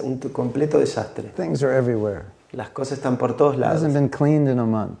un completo desastre. Things are everywhere. Las cosas están por todos It lados. hasn't been cleaned in a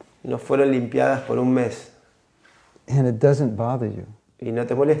month. No fueron limpiadas por un mes And it doesn't bother you. y no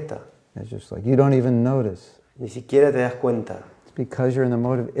te molesta. It's just like you don't even notice. Ni siquiera te das cuenta. It's because you're in the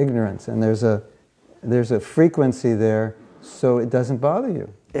mode of ignorance and there's a frequency there, so it doesn't bother you.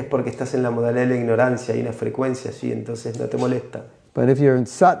 Es porque estás en la modalidad de la ignorancia, hay una frecuencia así, entonces no te molesta. But if you're in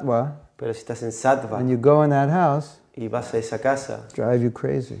sattva Pero si estás en sattva and you go in that house, y vas a esa casa, drive you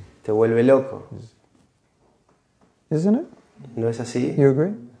crazy. te vuelve loco. Isn't it? ¿No es así? You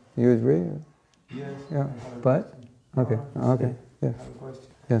agree? You agree? Yes. Yeah. I have a But? Okay. Okay. Yeah. I have a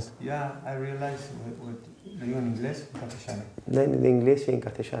question. Yes. Yeah, I realize lo digo en inglés, en castellano. De inglés y en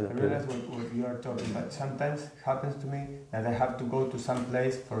castellano. I realize what you are talking, but sometimes happens to me that I have to go to some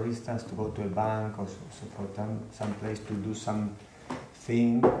place, for instance, to go to a bank or so for some place to do some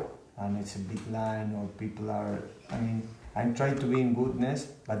thing, and it's a big line or people are, I mean, I'm trying to be in goodness,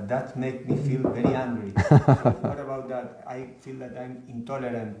 but that makes me feel very angry. So what about that? I feel that I'm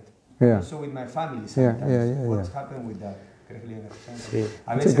intolerant. Yeah. Also with my family Yeah, sometimes. yeah. What's happened with that? Sí.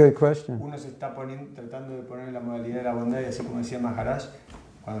 A That's a veces good question. uno se está tratando de poner en la modalidad de la bondad y así como decía Maharaj,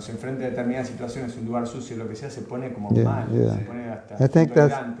 cuando se enfrenta a determinadas situaciones, un lugar sucio, lo que sea, se pone como mal, se pone hasta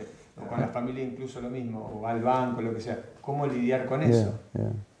intolerante. O con la familia incluso lo mismo, o al banco, lo que sea. ¿Cómo lidiar con eso?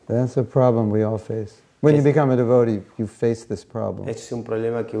 Yeah. That's a problem we all face. When you become a devotee, you face this problem. Es un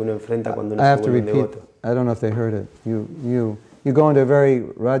problema que uno enfrenta cuando uno I se have to vuelve un repeat, devoto. I don't know if they heard it. You go into a very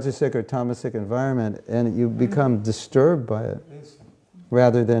rajasic or tamasic environment and you become disturbed by it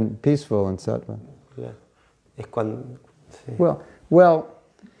rather than peaceful in sattva. Claro. Es cuando... Sí. Well,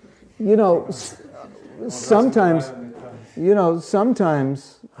 you know, sometimes,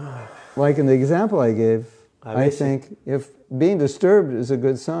 like in the example I gave, I think if being disturbed is a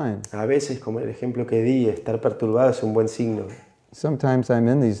good sign. A veces, como el ejemplo que di, estar perturbado es un buen signo. Sometimes I'm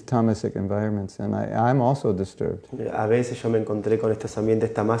in these tamasic environments and I'm also disturbed. A veces yo me encontré con estos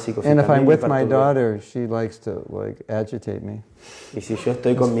ambientes tamásicos. And if I'm with my daughter, she likes to like agitate me. Y si yo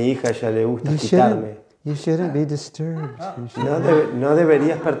estoy con mi hija, a ella le gusta quitarme. You shouldn't be disturbed. No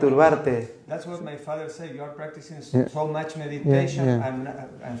deberías perturbarte. That's what my father said. You are practicing so much meditation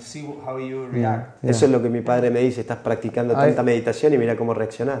and see how you react. Eso es lo que mi padre me dice. Estás practicando tanta meditación y mira cómo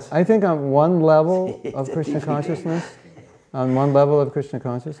reaccionás. I think on one level of Krishna consciousness,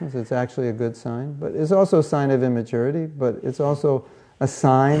 it's actually a good sign. But it's also a sign of immaturity. But it's also a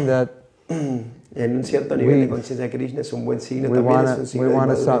sign that en un cierto nivel de conciencia de Krishna es un buen signo. También es un signo de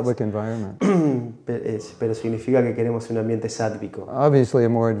madurez. sattvic environment. Pero significa que queremos un ambiente sátvico. Obviously, a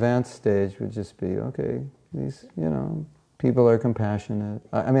more advanced stage would just be, okay, these, people are compassionate.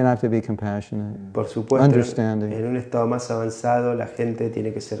 I mean, I have to be compassionate. Por supuesto, understanding. En un estado más avanzado, la gente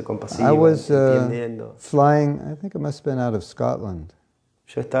tiene que ser compasiva, I was entendiendo. flying, I think it must have been out of Scotland.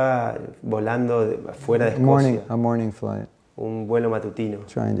 Yo estaba volando fuera de Escocia. A morning flight. Un vuelo matutino.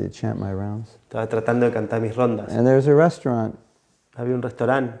 Trying to chant my rounds. Estaba tratando de cantar mis rondas. And there's a restaurant. Había un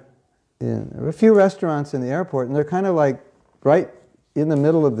restaurante. There were a few restaurants in the airport, and they're kind of like right in the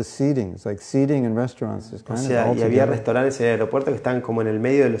middle of the seating. It's like seating and restaurants is kind of all y había together. restaurantes en el aeropuerto que estaban como en el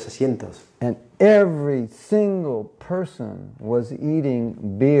medio de los asientos. And every single person was eating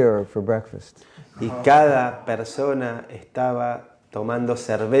beer for breakfast. Y cada persona estaba tomando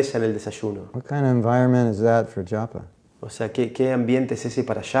cerveza en el desayuno. What kind of environment is that for japa? O sea, ¿qué ambiente es ese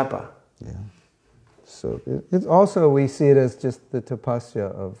para japa? Yeah. So it's also, we see it as just the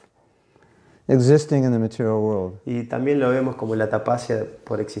tapasya of existing in the material world. Y también lo vemos como la tapasya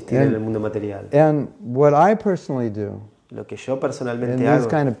por existir en el mundo material. And what I personally do Lo que yo in personalmente these hago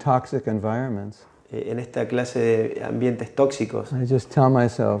kind of toxic environments, en esta clase de ambientes tóxicos, I just tell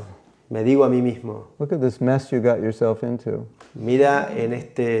myself, me digo a mí mismo, look at this mess you got yourself into. mira en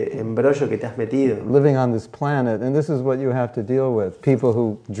este embrollo que te has metido. Living on this planet, and this is what you have to deal with. People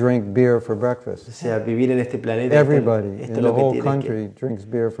who drink beer for O breakfast. sea, vivir en este planeta. Everybody esto in the whole country drinks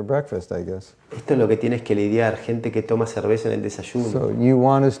beer for breakfast, I guess. Esto es lo que tienes que lidiar, gente que toma cerveza en el desayuno. So you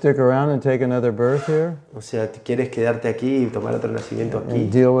want to stick around and take another birth here O sea, ¿quieres quedarte aquí y tomar otro nacimiento aquí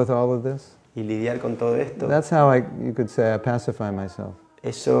and deal with all of this? y lidiar con todo esto? That's how you could say I pacify myself.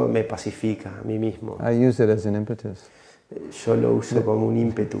 Eso me pacifica a mí mismo. I use it as an impetus. Yo lo uso como un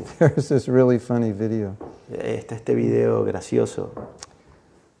ímpetu. There's this really funny video. Está este video gracioso.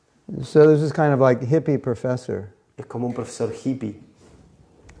 So there's this kind of like hippie professor, Es como un profesor hippie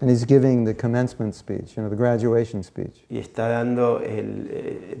And he's giving the commencement speech, the graduation speech. Y está dando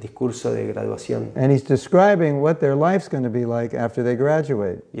el discurso de graduación. And he's describing what their life's going to be like after they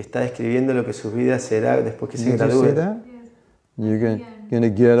graduate. Y está describiendo lo que su vida será después que se Did you see gradúen. that? You're going to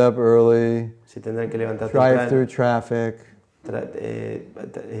get up early, Se tendrán que levantar drive through temprano, traffic,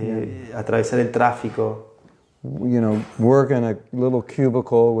 atravesar el tráfico, work in a little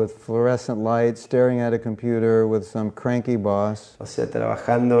cubicle with fluorescent lights, staring at a computer with some cranky boss. o sea,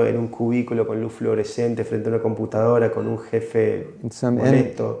 trabajando en un cubículo con luz fluorescente frente a una computadora con un jefe And some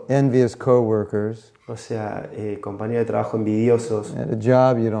molesto, envious coworkers, o sea, compañeros de trabajo envidiosos, at a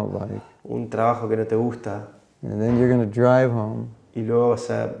job you don't like. un trabajo que no te gusta, And then you're going to drive home y luego vas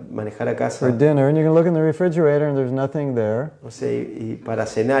a manejar a for casa, dinner, and you're going to look in the refrigerator and there's nothing there. o sea, y para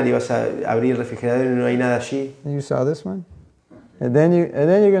cenar y vas a abrir el refrigerador y no hay nada allí, And you saw this one? And then you're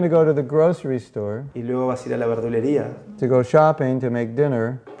going to go to the grocery store y luego vas a ir a la verdulería to go shopping to make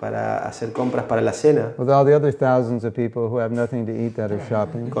dinner para hacer compras para la cena, with all the other thousands of people who have nothing to eat that are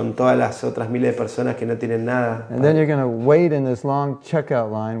shopping. con todas las otras miles de personas que no tienen nada. And then you're going to wait in this long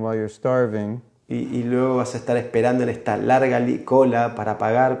checkout line while you're starving. Y luego vas a estar esperando en esta larga cola para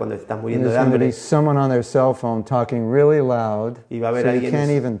pagar cuando te estás And muriendo there's de going to be hambre. someone on their cell phone talking really loud, Y va a haber so you alguien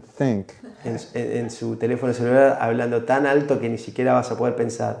can't even think. en su teléfono celular hablando tan alto que ni siquiera vas a poder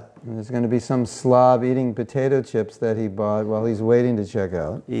pensar. And there's going to be some slob eating potato chips that he bought while he's waiting to check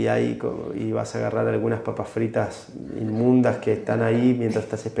out. Y vas a agarrar algunas papas fritas inmundas que están ahí mientras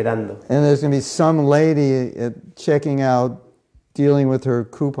estás esperando. And there's going to be some lady checking out, dealing with her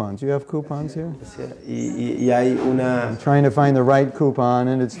coupons. You have coupons here? O sea, y hay una... Trying to find the right coupon,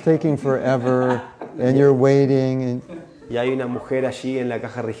 and it's taking forever, and you're waiting. And Y hay una mujer allí en la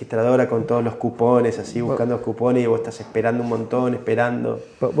caja registradora con todos los cupones, así buscando los cupones y vos estás esperando un montón, esperando.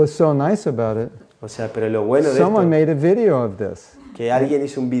 But what's so nice about it, O sea, pero lo bueno de someone esto, made a video of this. que alguien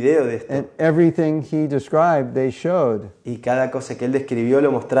hizo un video de esto And everything he described, they showed. y cada cosa que él describió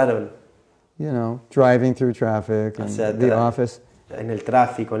lo mostraron. Driving through traffic and O sea, the office. en el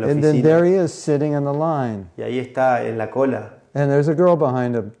tráfico, en la And then there oficina. he is sitting in the line. Y ahí está en la cola. And there's a girl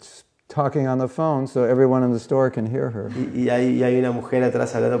behind him talking on the phone so everyone in the store can hear her. Y hay una mujer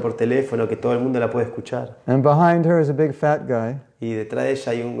atrás hablando por teléfono que todo el mundo la puede escuchar. And behind her is a big fat guy Y detrás de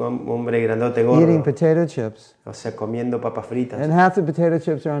ella hay un hombre grandote eating gordo, potato chips. o sea, comiendo papas fritas. And half the potato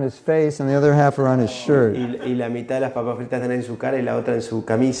chips are on his face and the other half are on his shirt. Y la mitad de las papas fritas están en su cara y la otra en su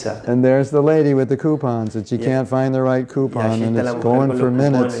camisa. And there's the lady with the coupons that she can't find the right Y coupon allí and está la it's mujer going con for los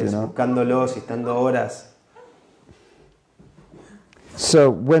minutes, cupones, buscándolos y estando horas.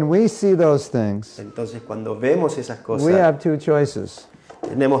 So when we see those things, Entonces, cuando vemos esas we cosas, have two choices.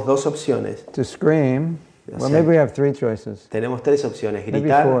 tenemos dos opciones. To scream, O well, sea, maybe we have three choices. Tenemos tres opciones. Maybe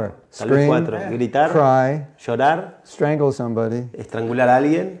Gritar, four. tal vez Scream, cuatro. Gritar, Cry, llorar, strangle somebody, estrangular a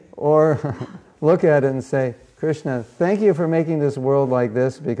alguien, or look at it and say, Krishna, thank you for making this world like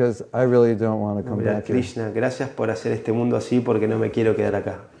this because I really don't want to come mira, back here. Krishna, gracias por hacer este mundo así porque no me quiero quedar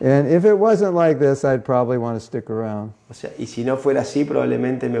acá. And if it wasn't like this, I'd probably want to stick around. O sea, y si no fuera así,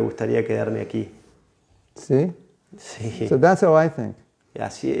 probablemente me gustaría quedarme aquí. See? Sí, So that's how I think.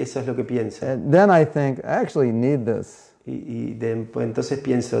 así, eso es lo que pienso. And then I think, I actually need this. Entonces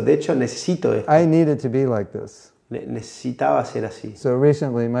pienso, de hecho necesito esto. I need it to be like this. Necesitaba ser así. So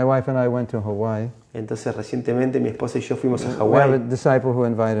recently, my wife and I went to Hawaii. Entonces recientemente mi esposa y yo fuimos a We have a Hawái. disciple who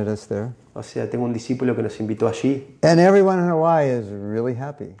invited us there. O sea, tengo un discípulo que nos invitó allí. And everyone in Hawaii is really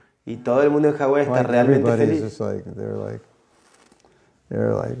happy. Y todo el mundo en Hawái está Like realmente everybody is feliz. just like,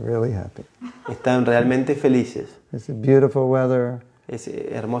 they're like really happy. Están realmente felices. It's a beautiful weather, Es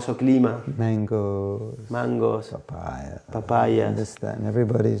hermoso clima, mangoes, mangos, papaya, papayas. and this, that, and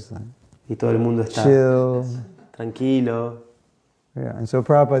everybody's like Y todo el mundo está chill. tranquilo. Yeah, and so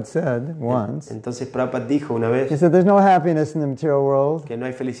Prabhupada said once, Entonces Prabhupada dijo una he vez said, there's no happiness in the material world, que no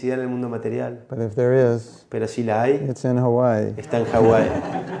hay felicidad en el mundo material, but if there is, pero si la hay, it's in Hawaii. está en Hawái.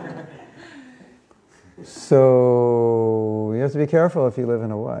 So you have to be careful if you live in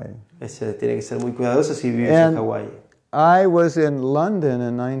Hawaii. Tiene que ser muy cuidadoso si vives en And Hawái. I was in London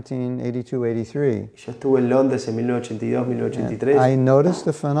in 1982-83. Yo estuve en Londres en 1982-1983 I noticed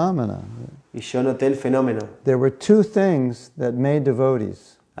a phenomena. y yo noté el fenómeno. There were two things that made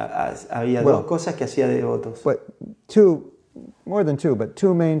devotees. Había Well, dos cosas que hacía devotos. But more than two, but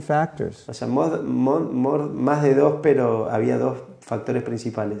two main factors. O sea, más de dos, pero había dos factores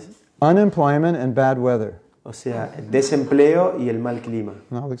principales. Unemployment and bad weather. O sea, el desempleo y el mal clima.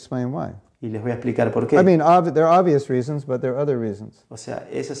 And I'll explain why. Y les voy a explicar por qué. I mean, there are obvious reasons, but there are other reasons. O sea,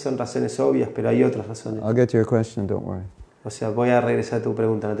 esas son razones obvias, pero hay otras razones. I'll get to your question, don't worry. O sea, voy a regresar a tu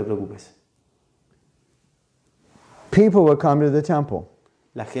pregunta, no te preocupes. People would come to the temple.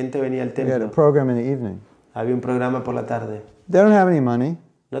 La gente venía al We had a templo. program in the evening. Había un programa por la tarde. They don't have any money,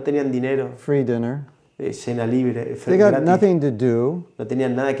 No tenían dinero, free dinner. cena libre, They got gratis. nothing to do. No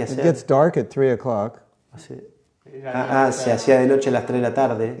tenían nada que It hacer. gets dark at 3 o'clock. Se hacía de noche a las 3 de la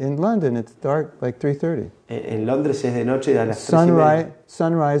tarde. In London, it's dark like 3:30. En Londres es de noche a las 3:30.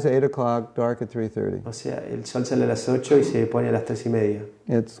 Sunrise at 8 o'clock, dark at 3:30. O sea, el sol sale a las 8 y se pone a las 3:30.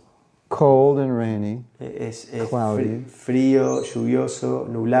 It's cold and rainy. Es Cloudy. frío, lluvioso,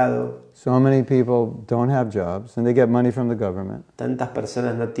 nublado. So many people don't have jobs, and they get money from the government. Tantas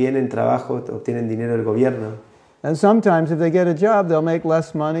personas no tienen trabajo, obtienen dinero del gobierno. And sometimes if they get a job, they'll make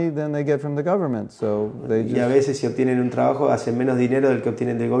less money than they get from the government. So they Y a just, veces si obtienen un trabajo hacen menos dinero del que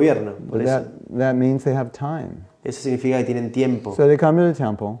obtienen del gobierno. Por eso, that means they have time. eso significa que tienen tiempo. So they come to the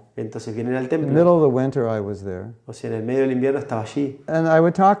temple. Entonces vienen al In the templo. middle of the winter, I was there. O sea, en el medio del invierno estaba allí. And I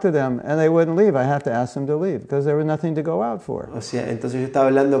would talk to them, and they wouldn't leave. I have to ask them to leave because there was nothing to go out for. O sea, entonces yo estaba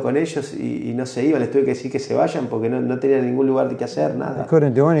hablando con ellos y no se iban. Les tuve que decir que se vayan porque no tenían ningún lugar de que hacer, They nada.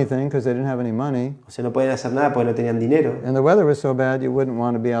 couldn't do anything because they didn't have any money. O sea, no podían hacer nada porque no tenían dinero. And the weather was so bad, you wouldn't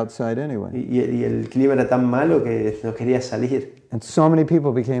want to be outside anyway. Y el clima era tan malo que no quería salir. And so many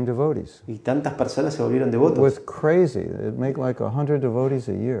people became devotees. Y tantas personas se volvieron It devotos. was crazy. It'd make like 100 devotees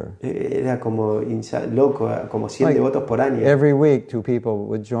a year. Era como loco, como 100 Like, devotos por año. Every week, 2 people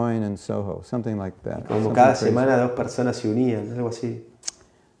would join in Soho, something like that. Como Something cada crazy. semana 2 personas se unían, algo así.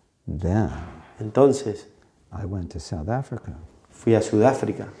 Then Entonces I went to South Africa. fui a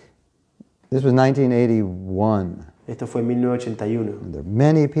Sudáfrica. This was 1981. Esto fue en 1981. And there are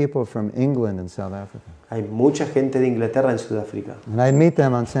many people from England and South Africa. Hay mucha gente de Inglaterra en Sudáfrica. And I'd meet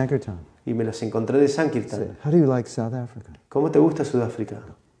them on Sankirtan. Y me los encontré de Say, Sankirtan. how do you like South Africa? ¿Cómo te gusta Sudáfrica?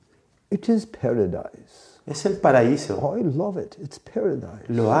 It is paradise. Es el paraíso. Oh, I love it. It's paradise.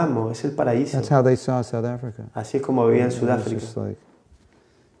 Lo amo, es el paraíso. That's how they saw South Africa. Así es como vivía en It was Sudáfrica. just like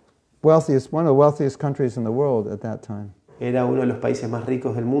wealthiest, one of the wealthiest countries in the world at that time. Era uno de los países más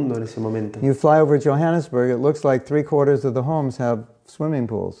ricos del mundo en ese momento. You fly over Johannesburg, it looks like 3/4 of the homes have swimming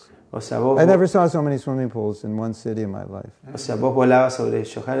pools. O sea, vos, I never saw so many swimming pools in one city in my life. vos volabas sobre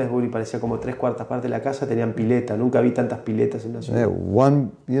Johannesburg y parecía como 3/4 partes de la casa tenían pileta. Nunca vi tantas piletas en una Yeah,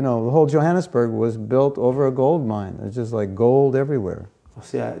 ciudad. the whole Johannesburg was built over a gold mine. It's just like gold everywhere. O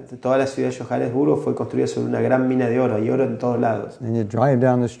sea, toda la ciudad de Johannesburgo fue construida sobre una gran mina de oro. Hay oro en todos lados. And you drive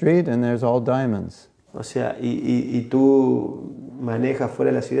down the street and there's all diamonds. O sea, y tú manejas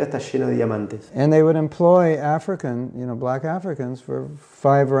fuera de la ciudad, está lleno de diamantes. And they would employ black Africans for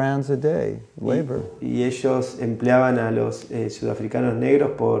 5 rands a day, labor. Y ellos empleaban a los sudafricanos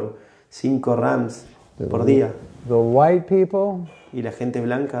negros por 5 rams por día. The white people, Y la gente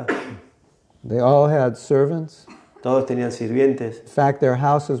blanca, they all had servants. todos tenían sirvientes. In fact, their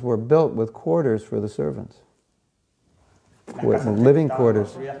houses were built with quarters for the servants. With living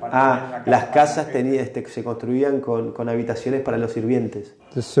quarters. Las casas se construían con habitaciones para los sirvientes.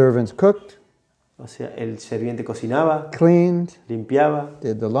 The servants cooked, O sea, el sirviente cocinaba, cleaned, limpiaba,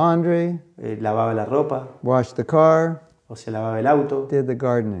 did the laundry, lavaba la ropa, washed the car, o sea, lavaba el auto did the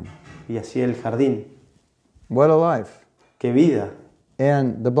gardening. y hacía el jardín. What a life. ¡Qué vida!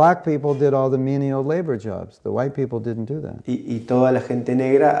 And the black people did all the menial labor jobs. The white people didn't do that. Y toda la gente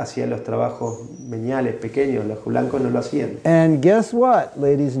negra hacía los trabajos meniales, pequeños, los blancos no lo hacían. And guess what,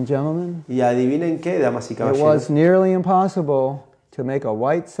 ladies and gentlemen? Y adivinen qué, damas y It caballeros. was nearly impossible to make a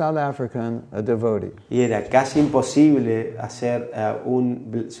white South African a devotee. Y era casi imposible hacer a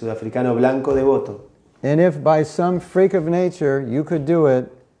un sudafricano blanco devoto. And if by some freak of nature you could do it,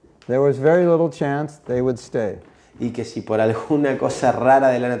 there was very little chance they would stay. Y que si por alguna cosa rara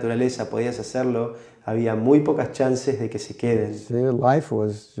de la naturaleza podías hacerlo, había muy pocas chances de que se queden. Their life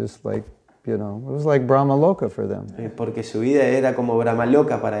was just like, it was like Brahmā loka for them. Porque su vida era como Brahmā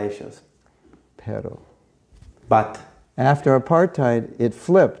loka para ellos. Pero But, after apartheid, it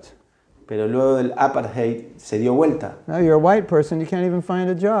flipped. pero luego del apartheid se dio vuelta. Now you're a white person, you can't even find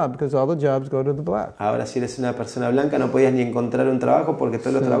a job because all the jobs go to the black. Ahora si eres una persona blanca no podías ni encontrar un trabajo porque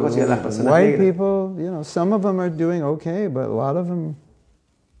todos los trabajos iban a las personas White negras. people, some of them are doing okay, but a lot of them,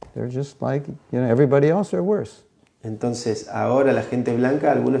 they're just like, everybody else or worse. Entonces ahora la gente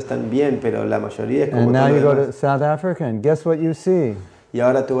blanca, algunos están bien, pero la mayoría es como And now todo you lo go to demás. South Africa and guess what you see? Y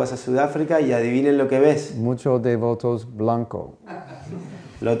ahora tú vas a Sudáfrica y adivinen lo que ves. Mucho devotos blanco.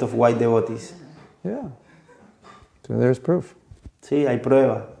 Lot of white devotees. Yeah. So there's proof. Sí, hay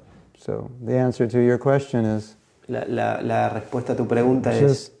prueba. So the answer to your question is La respuesta a tu pregunta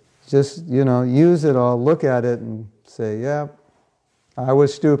es, just use it all, look at it and say, yeah, I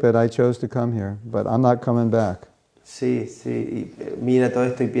was stupid, I chose to come here, but I'm not coming back. Sí, sí, y mira todo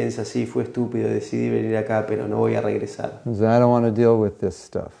esto y piensa, sí, fue estúpido, decidí venir acá, pero no voy a regresar. Because I don't want to deal with this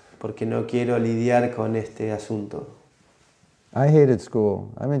stuff. Porque no quiero lidiar con este asunto. I hated school.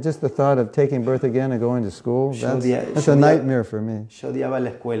 I mean, just the thought of taking birth again and going to school, that's a nightmare for me. Yo odiaba la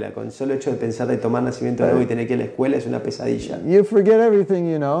escuela. Con el solo hecho de pensar de tomar nacimiento nuevo y tener que ir a la escuela es una pesadilla. You forget everything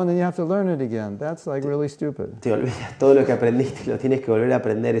you know and then you have to learn it again. That's like really stupid. Te olvidas todo lo que aprendiste y lo tienes que volver a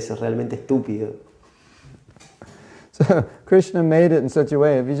aprender. Eso es realmente estúpido. So Krishna made it in such a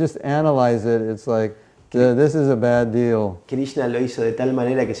way, if you just analyze it, it's like, this is a bad deal. Krishna lo hizo de tal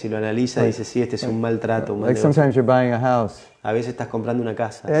manera que si lo analiza dice, sí, este es un maltrato. Like sometimes you're buying a house. A veces estás comprando una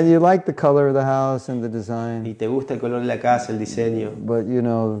casa. And you like the color of the house and the design. Y te gusta el color de la casa, el diseño. But you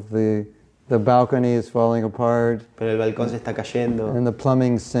know, the balcony is falling apart. Pero el balcón se está cayendo. And the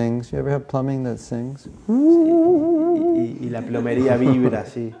plumbing sings. You ever have plumbing that sings? Y la plomería vibra,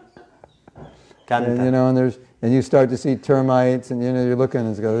 sí. Canta. And, you know, and you start to see termites, and you know, you're looking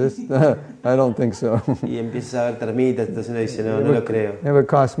and go, this, I don't think so. Y empiezas a ver termitas, entonces uno dice, no, no lo creo. It would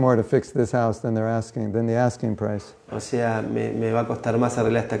cost more to fix this house than the asking price. O sea, me va a costar más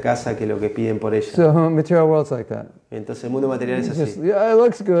arreglar esta casa que lo que piden por ella. So material world's like that. Entonces el mundo material es así. Just, yeah, it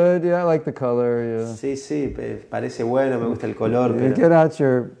looks good. Yeah, I like the color. Yeah. Sí, sí, parece bueno, me gusta el color, pero... Get out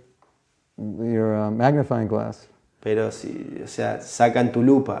your magnifying glass. Pero sí, o sea, sacan tu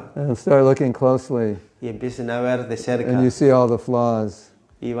lupa. And start looking closely. Y empiezan a ver de cerca. And you see all the flaws.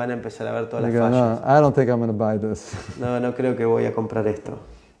 Y van a empezar a ver todas las go, fallas. No, I don't think I'm going to buy this. No creo que voy a comprar esto.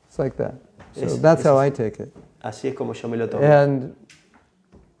 It's like that. So that's how I take it. Así es como yo me lo tomo. And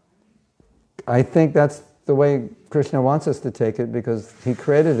I think that's the way Krishna wants us to take it because he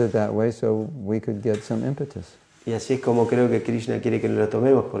created it that way so we could get some impetus. Y así es como creo que Krishna quiere que nos lo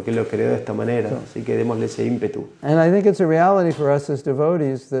tomemos, porque Él lo creó de esta manera, así que démosle ese ímpetu. And I think it's a reality for us as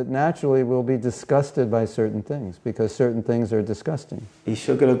devotees that naturally we'll be disgusted by certain things, because certain things are disgusting. Y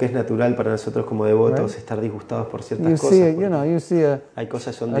yo creo que es natural para nosotros como devotos estar disgustados por ciertas cosas. You see hay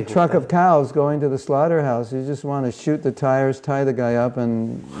cosas son a truck of cows going to the slaughterhouse, you just want to shoot the tires, tie the guy up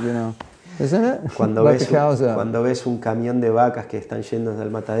and, you know... Isn't it? Cuando ves un camión de vacas que están yendo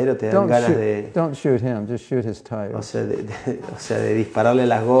al matadero, te dan ganas de... Don't shoot him, just shoot his tires. O sea, de dispararle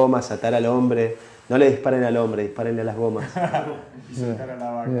las gomas, atar al hombre. No le disparen al hombre, dispárenle a las gomas.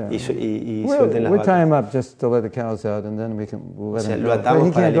 Y suelten las vacas. We tie him up just to let the cows out and then we'll let him lo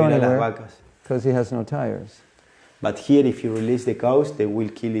atamos para liberar las vacas. Because he has no tires. But here, if you release the cows, they will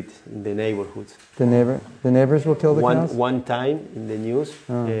kill it in the neighborhoods. The neighbors will kill the cows? One time in the news,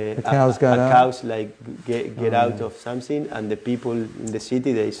 the cows got out? cows like get out of something, and the people in the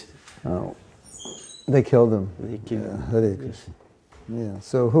city, they killed them. They killed them. Hare Krishna. Yeah.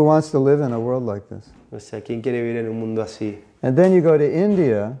 So who wants to live in a world like this? O sea, ¿quién quiere vivir en un mundo así? And then you go to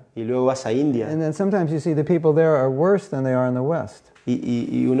India. Y luego vas a India. And then sometimes you see the people there are worse than they are in the West.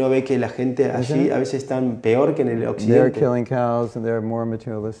 Y uno ve que la gente allí a veces están peor que en el occidente. They're killing cows and they're more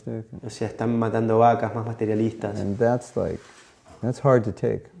materialistic. O sea, están matando vacas, más materialistas. And that's hard to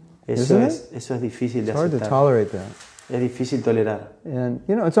take. Eso es difícil de aceptar. It's hard to tolerate that. Es difícil tolerar. And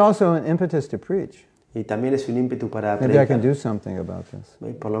you know, it's also an impetus to preach. Y también es un ímpetu para predicar. Maybe I can do something about this.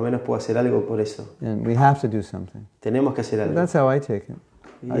 Por lo menos puedo hacer algo por eso. And we have to do something. Tenemos que hacer algo. That's how I take it.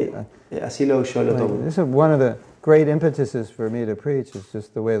 Así yo lo tomo. This is one of the great impetuses for me to preach. Is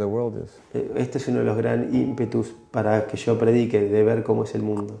just the way the world is. Este es uno de los grandes ímpetus para que yo predique, de ver cómo es el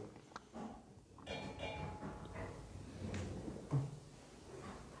mundo.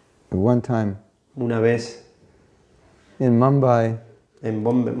 One time, una vez, in Mumbai, en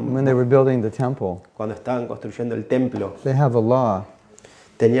Bombay, when they were building the temple, cuando estaban construyendo el templo, they have a law.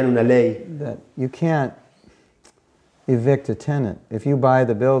 Tenían una ley that you can't evict a tenant. If you buy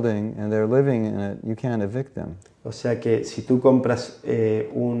the building and they're living in it, you can't evict them. O sea que si tú compras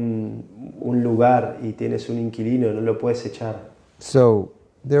un lugar y tienes un inquilino, no lo puedes echar. So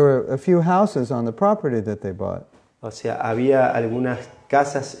there were a few houses on the property that they bought. O sea, había algunas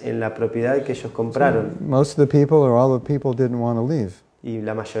casas en la propiedad que ellos compraron. So most of the people or all the people didn't want to leave. Y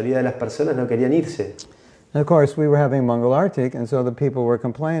la mayoría de las personas no querían irse. And of course, we were having Mangal Artik, and so the people were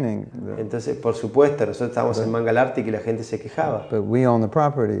complaining. Entonces, por supuesto, nosotros estábamos en Mangal Artik y la gente se quejaba. But we own the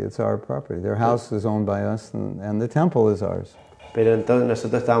property; it's our property. Their house is owned by us, and the temple is ours. Pero entonces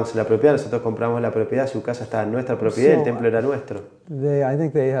nosotros estábamos en la propiedad, nosotros compramos la propiedad, su casa estaba en nuestra propiedad, el templo era nuestro. I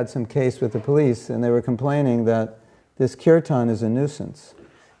think they had some case with the police, and they were complaining that this kirtan is a nuisance.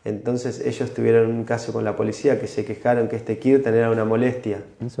 Entonces ellos tuvieron un caso con la policía que se quejaron que este kirtan era una molestia.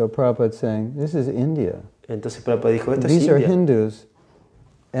 And so Prabhupada saying, "This is India." Entonces Prabhupada dijo, esto es These India. are Hindus,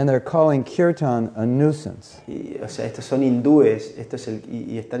 and they're calling kirtan a nuisance. O sea, estos son hindúes,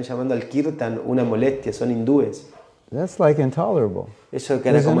 y están llamando al kirtan una molestia, son hindúes. That's like intolerable. Eso que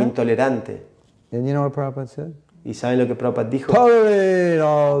era Isn't como it? intolerante. And you know what Prabhupada said? ¿Y saben lo que Prabhupada dijo? Tolerate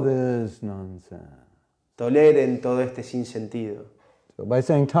all this nonsense. Toleren todo este sinsentido. So by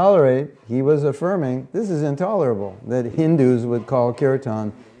saying tolerate, he was affirming this is intolerable, that Hindus would call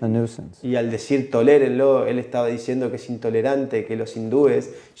kirtan a nuisance. Y al decir tolérenlo, él estaba diciendo que es intolerante que los hindúes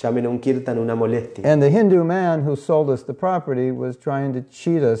llamen a un kirtan una molestia. And the Hindu man who sold us the property was trying to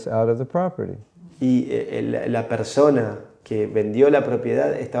cheat us out of the property. Y la persona que vendió la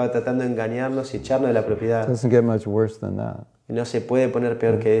propiedad estaba tratando de engañarnos y echarnos de la propiedad. Doesn't get much worse than that. Y no se puede poner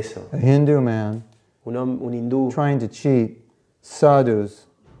peor que eso. A Hindu man Un hindú trying to cheat sadhus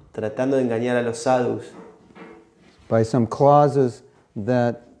tratando de engañar a los sadhus by some clauses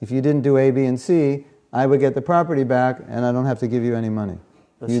that if you didn't do A, B, and C, I would get the property back and I don't have to give you any money.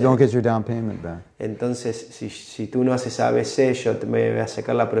 You don't get your down payment back. Entonces, si tú no haces ABC, yo me voy a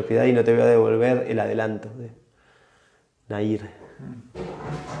sacar la propiedad y no te voy a devolver el adelanto de Nair.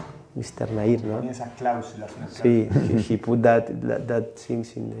 Mr. Nair, ¿no? Esas cláusulas. Sí, he put that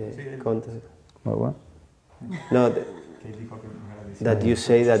things in the contract. What? No, that you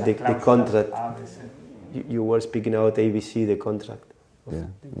say that the contract, you were speaking about ABC, the contract. Yeah.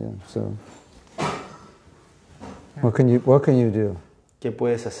 So, what can you do? ¿Qué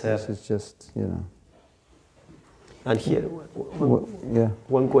puedes hacer? This is just, And here, yeah.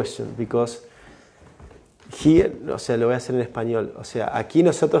 one question, because here, o sea, lo voy a hacer en español. O sea, aquí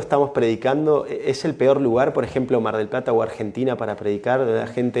nosotros estamos predicando, es el peor lugar, por ejemplo, Mar del Plata o Argentina para predicar, donde la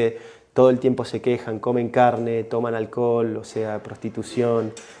gente todo el tiempo se quejan, comen carne, toman alcohol, o sea,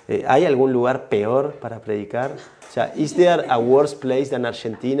 prostitución. ¿Hay algún lugar peor para predicar? O sea, is there a worse place than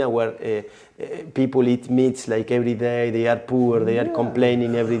Argentina where people eat meats like every day, they are poor, they are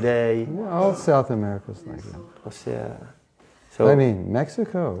complaining every day? All South America's like that. O sea, so, I mean,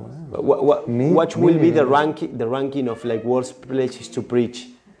 Mexico. what will be the ranking of like worst places to preach?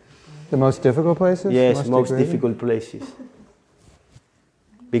 The most difficult places? Yes, most difficult places.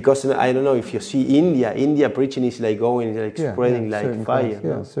 Because I don't know if you see India preaching is like going, like spreading like fire. Class,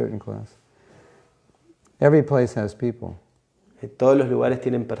 yeah, certain class. Every place has people. Todos los lugares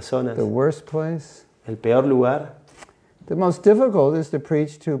tienen personas. The worst place? El peor lugar. The most difficult is to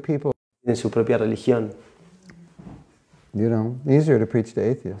preach to people. En su propia religión. Easier to preach to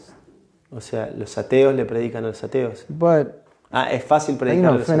atheists. O sea, los ateos le predican a los ateos. But, es fácil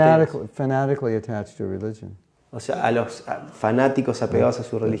predicar a los ateos. Fanatically attached to religion. O sea, a los fanáticos apegados a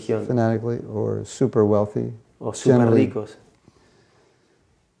su religión. Fanatically or super wealthy. O super ricos.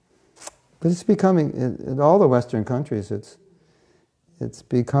 But it's becoming, in all the Western countries, it's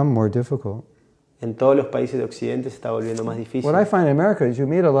become more difficult. En todos los países de Occidente se está volviendo más difícil. What I find in America is you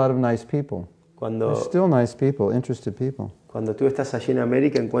meet a lot of nice people. There's still nice people, interested people. Cuando tú estás allí en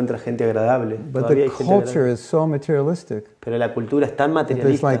América encuentras gente agradable. But the culture is so materialistic. Pero la cultura es tan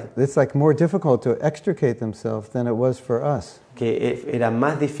materialista. It's like more difficult to extricate themselves than it was for us. Que era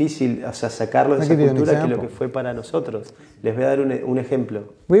más difícil, o sea, sacarlos de esa cultura que lo que fue para nosotros. Les voy a dar un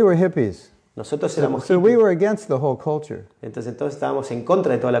ejemplo. We were hippies. Nosotros éramos so we were against the whole culture. Entonces estábamos en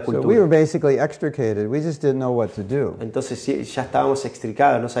contra de toda la cultura. So we were basically extricated. We just didn't know what to do. Entonces ya estábamos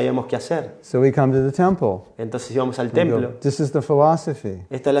extricados, no sabíamos qué hacer. So we come to the temple. Entonces íbamos al templo. This is the philosophy.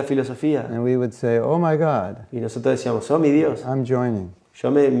 Esta es la filosofía. And we would say, "Oh my God." Y nosotros decíamos, "Oh mi Dios." I'm joining.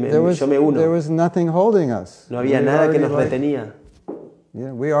 Yo me uno. There was nothing holding us. No había nada que nos retenía.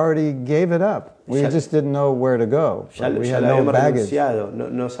 Yeah, we already gave it up. We just didn't know where to go. Ya lo habíamos renunciado.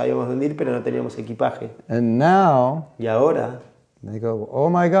 No sabíamos dónde ir, pero no teníamos equipaje. And now, y ahora, they go, "Oh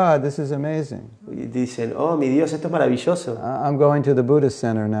my God, this is amazing." Y dicen, "Oh mi Dios, esto es maravilloso." I'm going to the Buddhist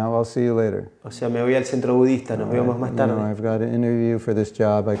center now. I'll see you later. O sea, me voy al centro budista. Nos vemos más tarde. I've got an interview for this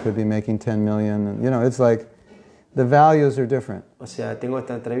job. I could be making 10 million. And, it's like the values are different. O sea, tengo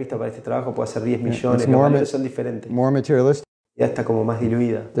esta entrevista para este trabajo, puedo hacer 10 millones. Los valores son diferentes. More materialistic. Ya está como más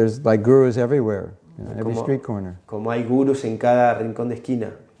diluida. There's like gurus everywhere, every street corner. Como hay gurus en cada rincón de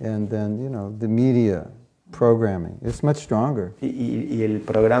esquina. And then, the media programming, it's much stronger. Y el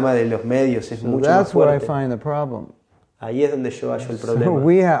programa de los medios es mucho más fuerte. That's where I find the problem. Ahí es donde yo hallo el problema.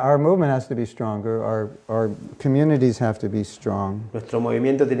 So our movement has to be stronger, our communities have to be strong. Nuestro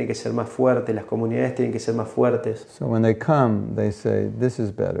movimiento tiene que ser más fuerte, las comunidades tienen que ser más fuertes. So when they come, they say, "This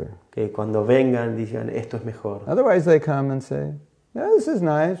is better." Que cuando vengan digan, esto es mejor. Otherwise they come and say, "Yeah, this is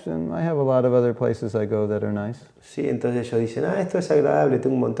nice, and I have a lot of other places I go that are nice." Sí, entonces ellos dicen, esto es agradable,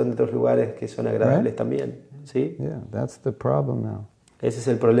 tengo un montón de otros lugares que son agradables también. ¿Sí? Yeah, that's the problem now. Ese es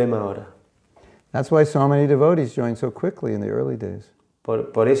el problema ahora. That's why so many devotees joined so quickly in the early days.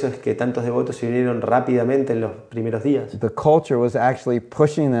 Por eso es que tantos devotos se unieron rápidamente en los primeros días. The culture was actually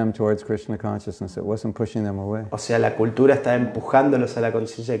pushing them towards Krishna consciousness. It wasn't pushing them away. O sea, la cultura estaba empujándolos a la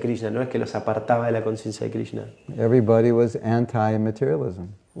conciencia de Krishna, no es que los apartaba de la conciencia de Krishna. Everybody was anti-materialism.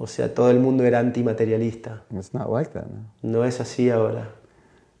 O sea, todo el mundo era antimaterialista. It's not like that now. No es así ahora.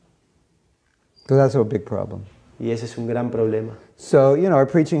 So that's a big problem. Y ese es un gran problema. So, our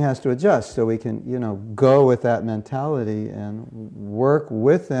preaching has to adjust so we can, go with that mentality and work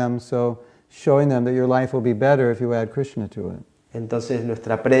with them, so showing them that your life will be better if you add Krishna to it. Entonces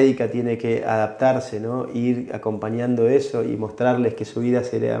nuestra prédica tiene que adaptarse, ¿no? Ir acompañando eso y mostrarles que su vida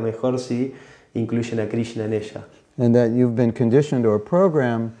sería mejor si incluyen a Krishna en ella. And that you've been conditioned or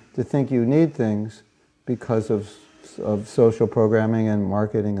programmed to think you need things because of social programming and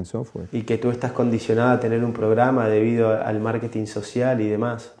marketing and so forth. Y que tú estás condicionada a tener un programa debido al marketing social y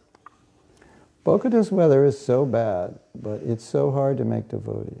demás. Bogata's weather is so bad, but it's so hard to make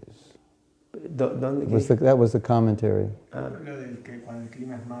devotees. ¿Dónde? That was the commentary.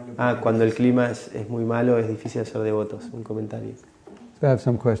 Cuando el clima es muy malo es difícil hacer devotos. Un comentario. So I have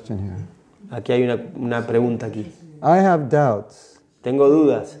some question here. Aquí hay una pregunta aquí. I have doubts. Tengo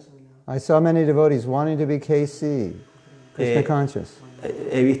dudas. I saw many devotees wanting to be KC, Krishna conscious,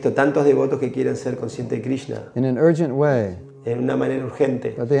 He visto tantos devotos que quieren ser conscientes de Krishna in an urgent way, en una manera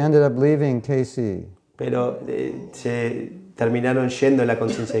urgente, but they ended up leaving KC. pero se terminaron yendo a la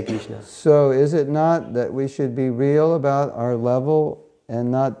conciencia de Krishna. So is it not that we should be real about our level and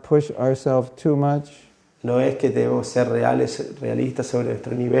not push ourselves too much? ¿No es que debemos ser realistas sobre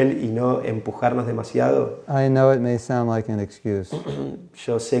nuestro nivel y no empujarnos demasiado? I know it may sound like an excuse.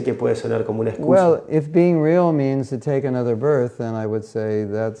 Yo sé que puede sonar como una excusa. Well, if being real means to take another birth, then I would say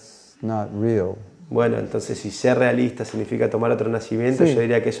that's not real. Bueno, entonces si ser realista significa tomar otro nacimiento, Sí. yo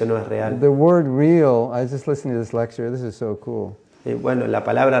diría que eso no es real. The word real, I was just listening to this lecture, this is so cool. Bueno, la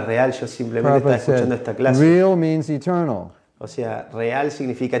palabra real, yo simplemente estaba Prabhupada escuchando said, esta clase. real means eternal, O sea, real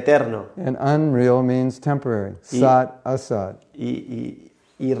significa eterno and unreal means temporary, Y- sat, asat.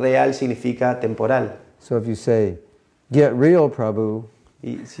 y real significa temporal. So if you say, get real, Prabhu,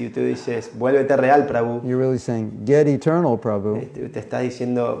 Y si tú dices, vuélvete real, Prabhu, you're really saying, get eternal, Prabhu. te estás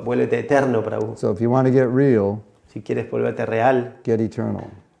diciendo, vuélvete eterno, Prabhu. So if you want to get real, Si quieres volverte real, get eternal.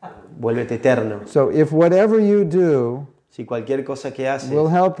 vuélvete eterno. So if whatever you do Si cualquier cosa que haces will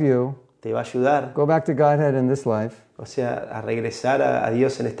help you te va a ayudar, go back to Godhead in this life, o sea, a regresar a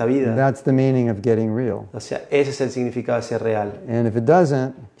Dios en esta vida, that's the meaning of getting real. o sea, ese es el significado de ser real. And if it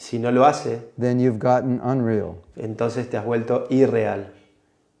doesn't, Si no lo hace, then you've gotten unreal. entonces te has vuelto irreal.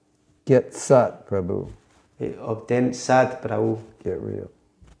 Get sat, Prabhu. Obtén sat, Prabhu, Get real.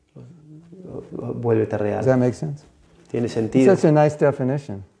 vuélvete Does real. that make sense? Tiene It's sentido. such a nice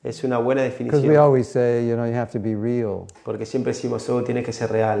definition. Es una buena Because we definición, always say, you have to be real. porque siempre decimos, tienes que ser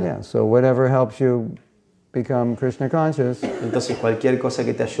real. Yeah, so whatever helps you become Krishna conscious Entonces cualquier cosa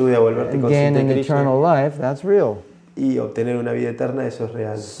que te ayude a volverte and gain consciente an de Krishna eternal life, that's real. y obtener una vida eterna, eso es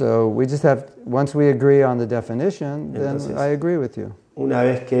real. So we just have, once we agree on the definition, then Entonces- I agree with you. Una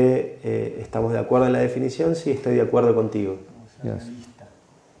vez que estamos de acuerdo en la definición, sí estoy de acuerdo contigo. Yes.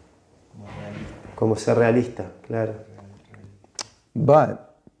 Como ser realista, claro. But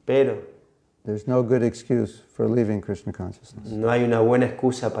Pero there's no good excuse for leaving Krishna consciousness. no hay una buena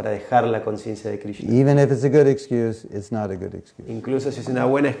excusa para dejar la conciencia de Krishna. Even if it's a good excuse, it's not a good excuse. Incluso si es una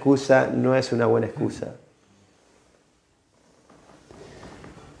buena excusa, no es una buena excusa.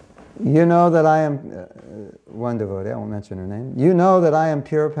 You know that I am, one devotee, I won't mention her name. You know that I am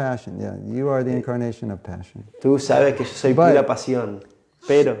pure passion. Yeah, you are the incarnation of passion. Tú sabes que yo soy But- pura pasión,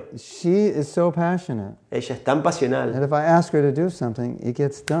 pero She is so passionate ella es tan that pasional if I ask her to do something, it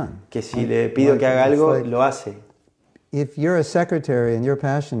gets done. que si le pido que haga algo, lo hace. If you're a secretary and you're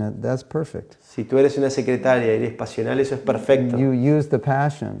passionate, that's perfect. Si tú eres una secretaria y eres pasional, eso es perfecto. You use the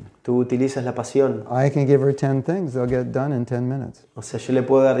passion. Tú utilizas la pasión. I can give her 10 things, they'll get done in 10 minutes. O sea, yo le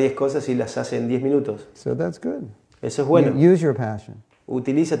puedo dar 10 cosas y las hace en 10 minutos. So that's good. Eso es bueno. Use your passion.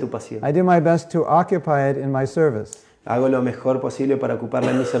 Utiliza tu pasión. I do my best to occupy it in my service. Hago lo mejor posible para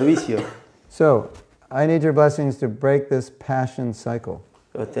ocuparla en mi servicio. So, I need your blessings to break this passion cycle.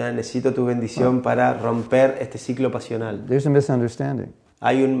 O sea, necesito tu bendición para romper este ciclo pasional. There's a misunderstanding.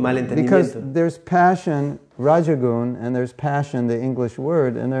 Hay un Because malentendimiento. there's passion, rajagun, and there's passion, the English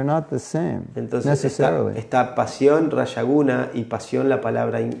word, and they're not the same Entonces necessarily. está pasión, rayaguna, y pasión, la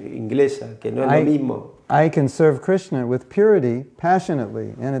palabra inglesa, que no es lo mismo. I can serve Krishna with purity,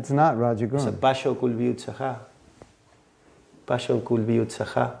 passionately, and it's not O sea, rajagun. passion kulvi utsaha. Passion kulvi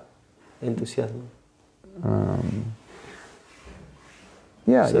utsaha. Entusiasmo.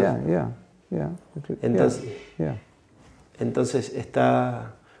 Yeah, So- yeah. Entonces, Yeah. Entonces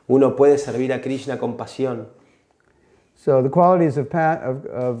uno puede servir a Krishna con pasión. So the qualities of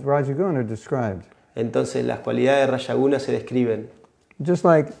Rajaguna are described. Entonces las cualidades de Rajaguna se describen. Just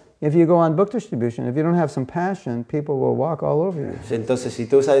like if you go on book distribution, if you don't have some passion, people will walk all over you. Entonces si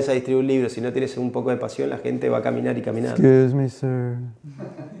tú sales a distribuir libros, si no tienes un poco de pasión, la gente va a caminar y caminar. Excuse me, sir.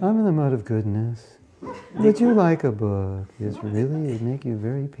 I'm in the mood of goodness. Would you like a book? It's really make you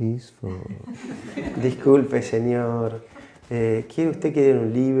very peaceful. Disculpe, señor. ¿Quiere usted querer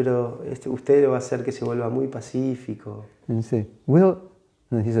un libro? Usted lo va a hacer que se vuelva muy pacífico. And you say,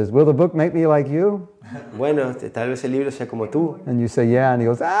 he says, will the book make me like you? Bueno, tal vez el libro sea como tú. And you say, yeah, and he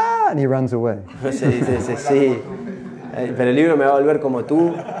goes, ah, and he runs away. Dice, sí, pero el libro me va a volver como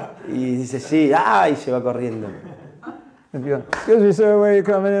tú. Y dice, sí, y se va corriendo. If you go, excuse me, sir, where are you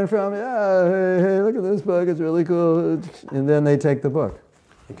coming in from? Hey, look at this book, it's really cool. And then they take the book.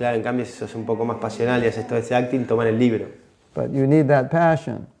 Y claro, en cambio, si sos un poco más pasional y haces todo ese acting, toman el libro. But you need that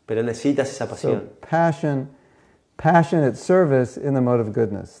passion. Pero necesitas esa pasión. So passionate service in the mode of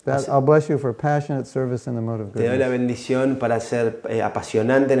goodness. I'll bless you for passionate service in the mode of goodness. Te doy la bendición para ser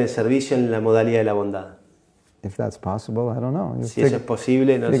apasionante en el servicio en la modalidad de la bondad. If that's possible, I don't know. Si eso es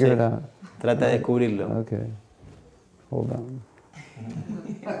posible, no sé. Trata de descubrirlo. Okay. Hold on.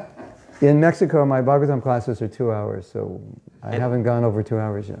 In Mexico, my Bhagavatam classes are 2 hours, so I haven't gone over 2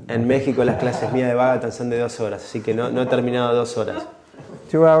 hours yet. En México las clases mías de Bhagavatam son de 2 horas, así que no he terminado 2 horas.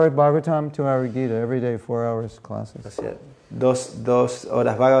 2 hours Bhagavatam, 2 hours Gita, every day 4 hours classes. O sea, 2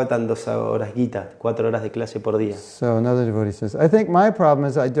 horas Bhagavatam, 2 horas Gita, 4 horas de clase por día. So another devotee says, I think my problem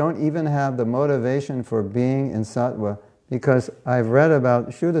is I don't even have the motivation for being in sattva because I've read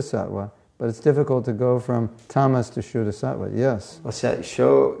about Shuddha sattva. But it's difficult to go from tamas to Shuddha sattva. Yes. O sea,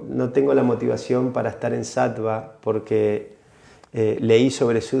 yo no tengo la motivación para estar en sattva porque leí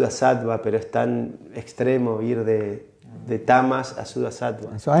sobre Shuddha sattva, pero es tan extremo ir de tamas a Shuddha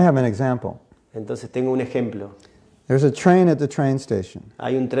sattva. So I have an example. Entonces tengo un ejemplo. There's a train at the train station.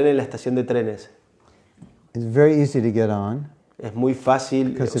 Hay un tren en la estación de trenes. It's very easy to get on. Es muy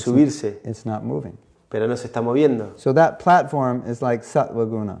fácil subirse. It's not moving. Pero no se está moviendo. So that platform is like sattva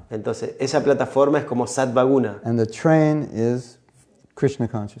guna. Entonces, esa plataforma es como sattva guna. And the train is Krishna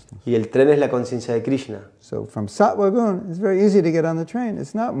consciousness. Y el tren es la conciencia de Krishna. So from sattva guna, it's very easy to get on the train.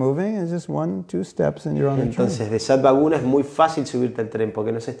 It's not moving, it's just 1-2 steps and you're on the train. Entonces, de sattva guna es muy fácil subirte al tren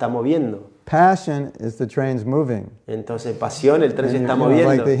porque no se está moviendo. Passion is the train's moving. Entonces, pasión, el tren se está moviendo.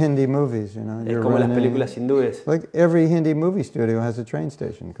 Like the Hindi movies, you know. Es como las películas hindúes. Like every Hindi movie studio has a train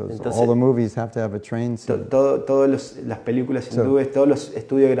station because all the movies have to have a train scene. Todas las películas hindúes, todos los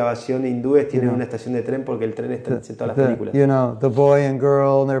estudios de grabación hindúes tienen una estación de tren porque el tren está en todas las películas. You know, the boy and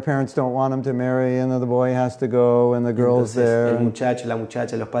girl, and their parents don't want them to marry, and the boy has to go, and the girl's there. El muchacho, la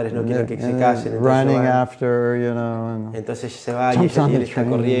muchacha, los padres no quieren que se casen. Running after, you know. Entonces se va y él está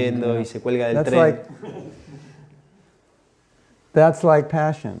corriendo y se cuelga del tren. That's like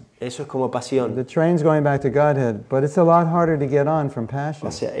passion. Eso es como pasión. The train's going back to Godhead, but it's a lot harder to get on from passion.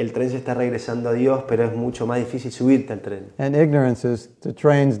 O sea, el tren se está regresando a Dios, pero es mucho más difícil subirte al tren. And ignorance is the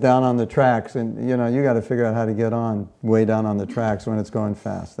train's down on the tracks, and you know you got to figure out how to get on way down on the tracks when it's going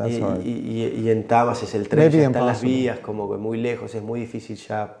fast. That's hard. Y en tamas es el tren, ya está en las vías, como que muy lejos, es muy difícil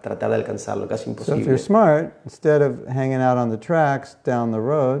ya tratar de alcanzarlo, casi imposible. So if you're smart, instead of hanging out on the tracks down the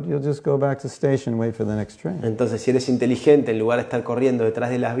road, you'll just go back to the station, wait for the next train. Entonces, si eres inteligente, en lugar de estar corriendo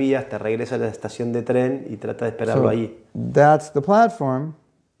detrás de las vías, te regresa a la estación de tren y trata de esperarlo ahí. That's the platform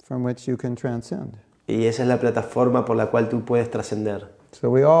from which you can transcend. Y esa es la plataforma por la cual tú puedes trascender. So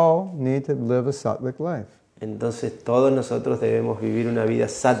we all need to live a sattvic life. Entonces todos nosotros debemos vivir una vida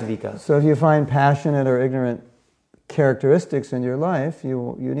sátvica. So if you find passionate or ignorant characteristics in your life,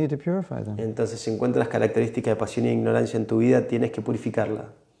 you need to purify them. Entonces si encuentras características de pasión e ignorancia en tu vida, tienes que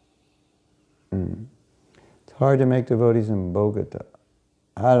purificarla. It's hard to make devotees in Bogota.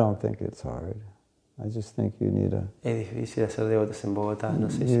 I don't think it's hard. I just think you need a... Es difícil hacer devotos en Bogotá, no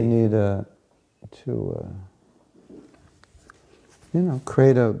sé si... You need to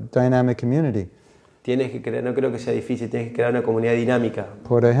create a dynamic community. Tienes que crear, no creo que sea difícil, tienes que crear una comunidad dinámica.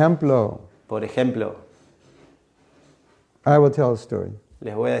 Por ejemplo, I will tell a story.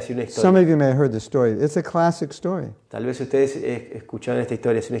 Les voy a decir una historia. Some of you may have heard the story. It's a classic story. Tal vez ustedes escucharon esta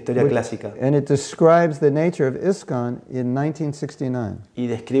historia, es una historia clásica. And it describes the nature of ISKCON in 1969. Y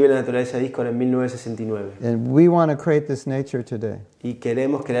describe la naturaleza de ISKCON en 1969. And we want to create this nature today. Y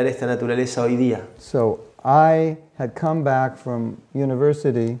queremos crear esta naturaleza hoy día. So I had come back from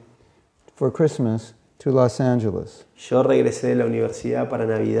university for Christmas to Los Angeles. Yo regresé de la universidad para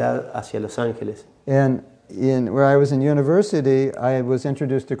Navidad hacia Los Ángeles. And where I was in university, I was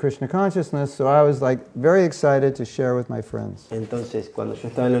introduced to Krishna consciousness, so I was like very excited to share with my friends. Entonces, cuando yo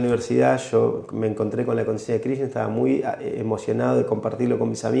estaba en la universidad, yo me encontré con la conciencia de Krishna, estaba muy emocionado de compartirlo con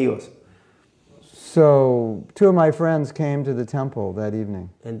mis amigos. So 2 of my friends came to the temple that evening.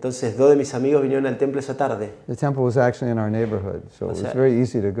 Entonces, 2 de mis amigos vinieron al templo esa tarde. The temple was actually in our neighborhood, so it was very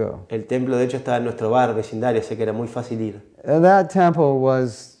easy to go. El templo, de hecho, estaba en nuestro bar, vecindario, así que era muy fácil ir. And that temple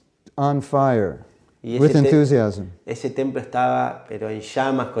was on fire with enthusiasm. Ese templo estaba, pero en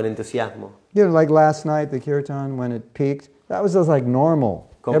llamas, con entusiasmo. You know, like last night, the kirtan, when it peaked, that was just like normal.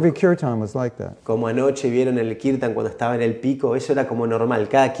 Every kirtan was like that. Como anoche vieron el kirtan cuando estaba en el pico, eso era como normal,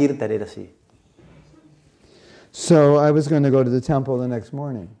 cada kirtan era así. So I was going to go to the temple the next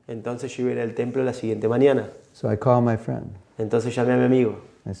morning. Entonces yo iba a ir al templo la siguiente mañana. So I called my friend. Entonces llamé a mi amigo.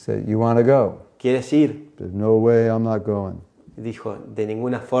 I said, "You want to go?" ¿Quieres ir? He said, "No way, I'm not going." Dijo, de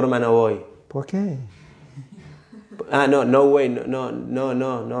ninguna forma no voy. ¿Por qué? Ah, no way,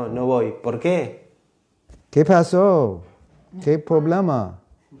 no voy. ¿Por qué? ¿Qué pasó? ¿Qué problema?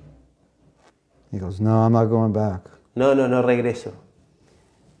 He goes, "No, I'm not going back." No regreso.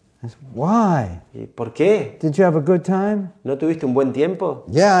 I said, "Why? ¿Y por qué? Did you have a good time?" ¿No tuviste un buen tiempo?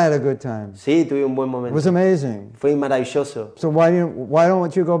 Yeah, I had a good time. Sí, tuve un buen It momento. was amazing. Fue maravilloso. So why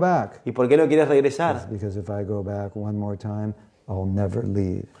don't you go back? ¿Y por qué no quieres regresar? Because if I go back one more time, I'll never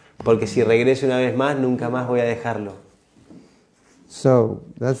leave. Porque si regreso una vez más, nunca más voy a dejarlo. So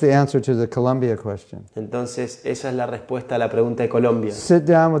that's the answer to the Colombia question. Entonces, esa es la respuesta a la pregunta de Colombia. Sit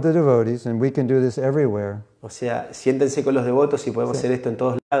down with the devotees, and we can do this everywhere. O sea, siéntense con los devotos y podemos hacer esto en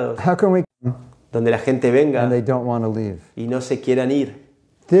todos lados. How can we Donde la gente venga and they don't want to leave? y no se quieran ir.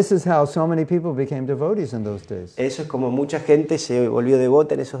 This is how so many people became devotees in those days. Eso es como mucha gente se volvió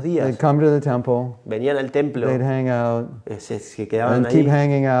devota en esos They'd días. come to the temple, Venían al templo, they'd hang out, se quedaban and keep ahí.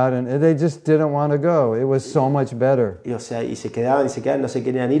 hanging out, and they just didn't want to go. It was so much better. Y, o sea, y se quedaban, no se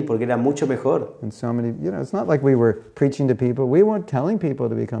querían ir porque era mucho mejor. And so many, it's not like we were preaching to people. We weren't telling people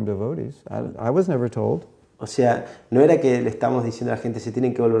to become devotees. I was never told. O sea, no era que le estamos diciendo a la gente se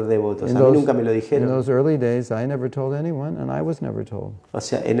tienen que volver devotos. A mí nunca me lo In dijeron. those early days, I never told anyone, and I was never told. O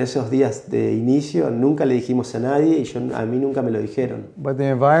sea, en esos días de inicio nunca le dijimos a nadie y a mí nunca me lo dijeron. But the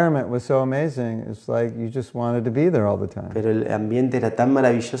environment was so amazing. It's like you just wanted to be there all the time. Pero el ambiente era tan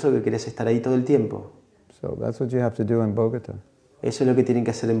maravilloso que querías estar ahí todo el tiempo. So that's what you have to do in Bogota, Eso es lo que tienen que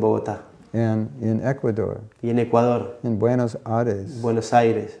hacer en Bogotá and in Ecuador, y en Ecuador, in Buenos Aires. Buenos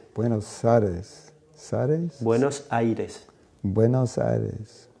Aires. Buenos Aires. Aires? Buenos Aires. Buenos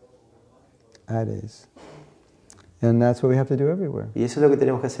Aires. Aires. And that's what we have to do everywhere. Y eso es lo que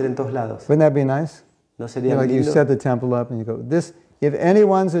tenemos que hacer en todos lados. Wouldn't that be nice? ¿No sería Like you lindo? set the temple up and you go, if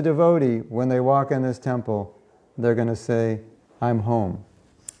anyone's a devotee, when they walk in this temple, they're going to say, "I'm home."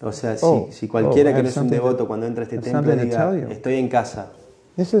 O sea, Oh, si cualquiera I que have no es un something devoto cuando entra a este I have templo something to tell diga, you. estoy en casa.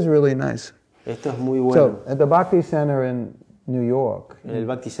 This is really nice. Esto es muy bueno. So, at the Bhakti Center in New York, En el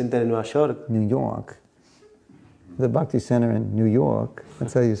Bhakti Center de Nueva York, the Bhakti Center in New York,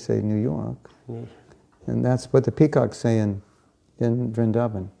 that's how you say New York. And that's what the peacocks say in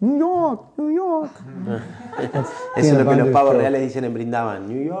Vrindavan. New York, New York. eso es lo que los Dinabandu's pavos joke. reales dicen en Brindavan.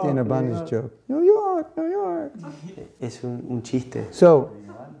 New York, Dina New Bandhu's York. joke. New York, New York. Es un chiste. So,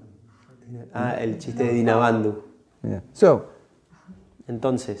 El chiste de Dinabandhu. yeah. So,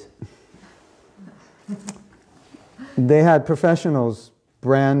 Entonces, they had professionals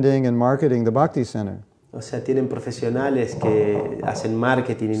branding and marketing the Bhakti Center. o sea, tienen profesionales que hacen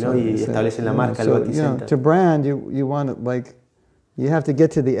marketing, ¿no? Y establecen la marca del So, Bhakti you know, Center. to brand, you want to, like, you have to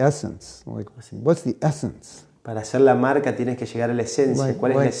get to the essence. Like, what's the essence? Para hacer la marca tienes que llegar a la esencia.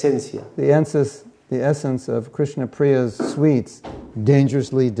 ¿Cuál es la esencia? The essence of Krishna Priya's sweets,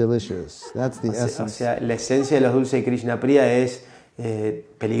 dangerously delicious. That's the O essence. sea, la esencia de los dulces de Krishna Priya es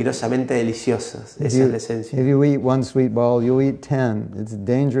peligrosamente deliciosas. Esa es la esencia. If you eat one sweet ball, you'll eat 10. It's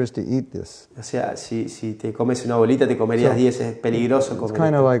dangerous to eat this. O sea, si te comes una bolita, te comerías 10. Es peligroso It's comer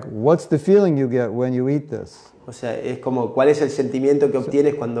kind of esto. like, what's the feeling you get when you eat this? O sea, es como, ¿cuál es el sentimiento que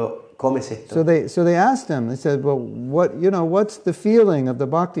obtienes cuando comes esto? So they asked him. They said, well, what's the feeling of the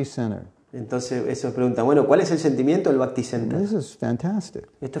Bhakti Center? Entonces, eso preguntan, bueno, ¿cuál es el sentimiento del Bhakti Center? This is fantastic.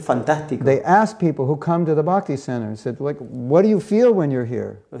 Esto es fantástico. They asked people who come to the Bhakti Center and said, like, what do you feel when you're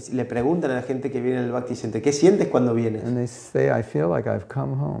here? Le preguntan a la gente que viene al Bhakti Center, ¿qué sientes cuando vienes? And they say, I feel like I've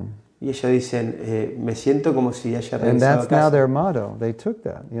come home. Y ellos dicen, me siento como si haya And regresado a that's now casa. their motto. They took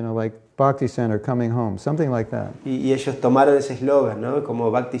that, like Bhakti Center, coming home, something like that. Y ellos tomaron ese eslogan, ¿no? Como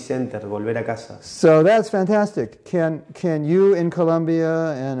Bhakti Center, volver a casa. So that's fantastic. Can you in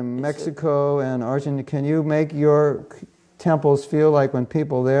Colombia and in Mexico and Argentina, can you make your temples feel like when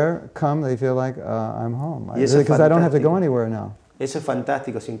people there come, they feel like I'm home. Y eso es Because I don't have to go fantástico. anywhere now. Eso es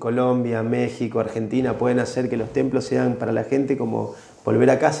fantástico. Si en Colombia, México, Argentina pueden hacer que los templos sean para la gente como volver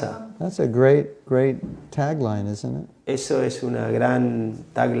a casa. That's a great, great tagline, isn't it? Eso es una gran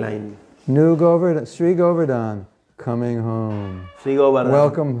tagline. New Govardhan, Sri Govardhan, coming home. Sri Govardhan.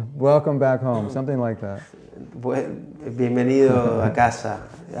 Welcome back home, something like that. Bienvenido a casa,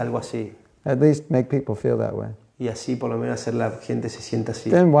 algo así. At least make people feel that way. Y así por lo menos hacer la gente se sienta así.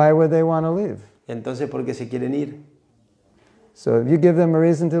 Then why would they want to leave? Entonces, ¿por qué se quieren ir? So if you give them a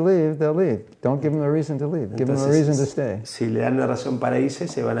reason to leave, they'll leave. Don't give them a reason to leave. Give them a reason to stay. Si le dan una razón para irse,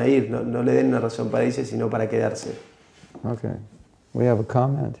 se van a ir. No, no le den una razón para irse, sino para quedarse. Okay. We have a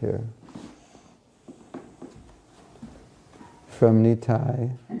comment here. From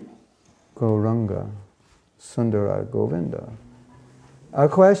Nitai Gauranga Sundara Govinda. A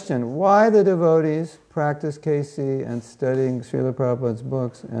question: why the devotees practice KC and studying Srila Prabhupada's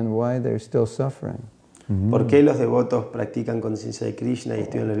books, and why they're still suffering? ¿Por qué los devotos practican conciencia de Krishna y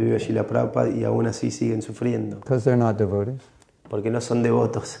estudian el libro de Srila Prabhupada y aún así siguen sufriendo? Because they're not devotees. Porque no son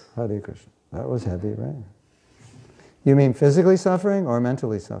devotos. Hare Krishna. That was heavy, right? You mean physically suffering or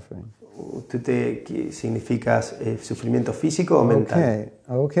mentally suffering? ¿Qué significa sufrimiento físico o mental?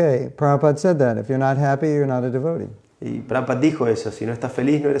 Okay. Prabhupada said that. If you're not happy, you're not a devotee. Y Prabhupada dijo eso, si no estás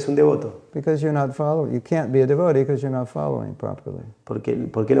feliz no eres un devoto. Because you're not following. You can't be a devotee because you're not following properly. ¿Por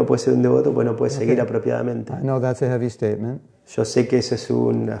qué no puedes ser un devoto? Pues no puedes seguir apropiadamente. I know that's a heavy statement. Yo sé que eso es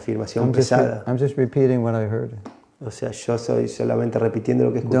una afirmación pesada. I'm just repeating what I heard. O sea, yo soy solamente repitiendo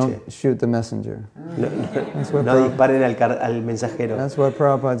lo que escuché. Don't shoot the messenger. No disparen al mensajero. That's what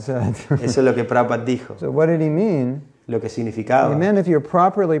Prabhupada said. Eso es lo que Prabhupada dijo. So what did he mean? Lo que significaba He meant if you're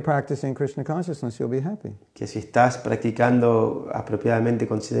properly practicing Krishna consciousness, you'll be happy. que si estás practicando apropiadamente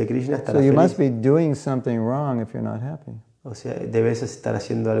conciencia de Krishna, So estarás you must feliz. be doing something wrong if you're not happy. O sea, debes estar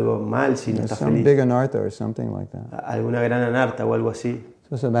haciendo algo mal si no There's estás some feliz. big anartha or something like that. Alguna gran anarta o algo así.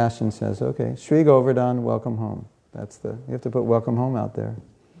 So Sebastian says, okay, Sri Govardhan, welcome home. You have to put welcome home out there.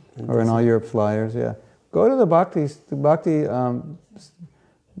 Or in all your flyers, yeah. Go to the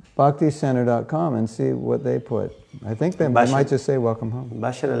BhaktiCenter.com and see what they put. I think they might just say welcome home.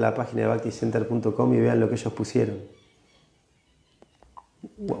 Vayan a la página de bhakticenter.com y vean lo que ellos pusieron.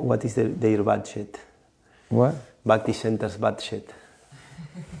 What is their budget? What? Bhakti Center's budget.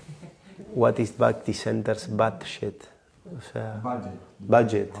 What is Bhakti Center's budget? O sea,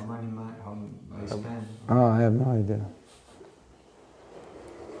 budget. How they spend. Oh, I have no idea.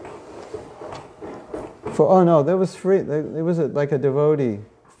 No, that was free. It was like a devotee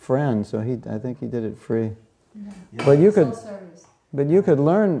friend, so I think he did it free. Yeah. But you could, Self-service. but you could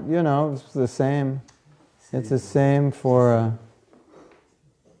learn. It's the same. It's the same for.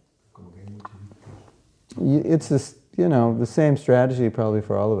 It's this, the same strategy probably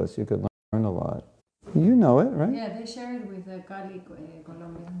for all of us. You could learn a lot. You know it, right? Yeah, they share it with the Cali,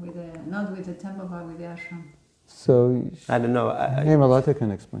 Colombia, not with the temple, but with the ashram. So I don't know. Hemalata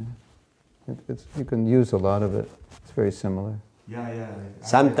can explain. You can use a lot of it. It's very similar. Yeah.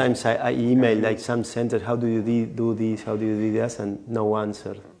 Sometimes I email like some centers, how do you do this, how do you do this, and no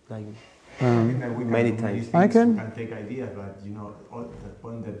answer. Like many times. I can take ideas, but all the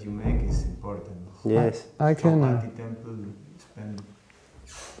point that you make is important. Yes. I can. Temple spend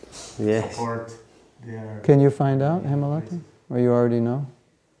Yes. support their. Can you find out, Hemalata? Or you already know?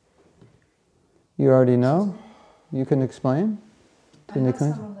 You already know? You can explain? I have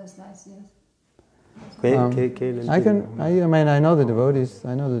some of the slides, yes. I know the devotees.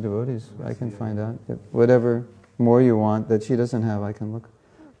 I can find out. Whatever more you want that she doesn't have, I can look.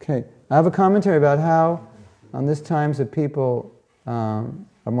 Okay. I have a commentary about how, on this times that people are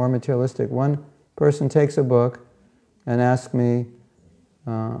more materialistic. One person takes a book and asks me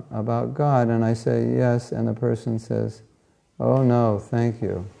about God, and I say yes, and the person says, oh no, thank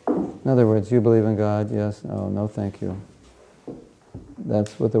you. In other words, you believe in God? Yes. Oh no, thank you.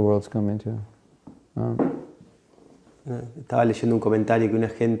 That's what the world's coming to. Estaba leyendo un comentario que una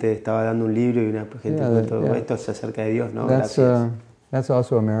gente estaba dando un libro y una gente comentó, esto es acerca de Dios, ¿no? Gracias. That's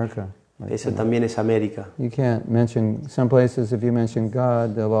also America. Eso también es América. You can't mention, some places if you mention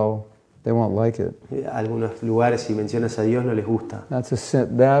God, they won't like it. Algunos lugares si mencionas a Dios no les gusta.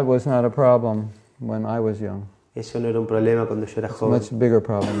 That was not a problem when I was young. Eso no era un problema cuando yo era joven. It's a much bigger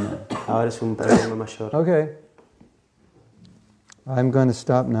problem now. Ahora es un problema mayor. Okay. I'm going to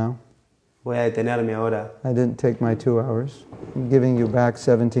stop now. Voy a detenerme ahora. I didn't take my 2 hours. I'm giving you back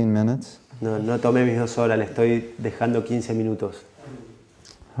 17 minutes. No tomé mis 2 horas, le estoy dejando 15 minutos.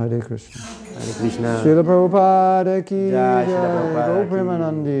 Hare Krishna. Hare Krishna. Srila Prabhupada ki Jai, Srila jai. Prabhupada Go ki.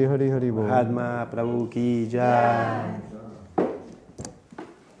 Premanandi. Hari Hari Bol. Mahatma Prabhu ki jai.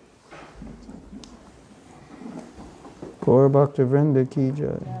 Gaur Bhakta Vrinda ki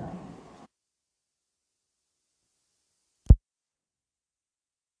jai.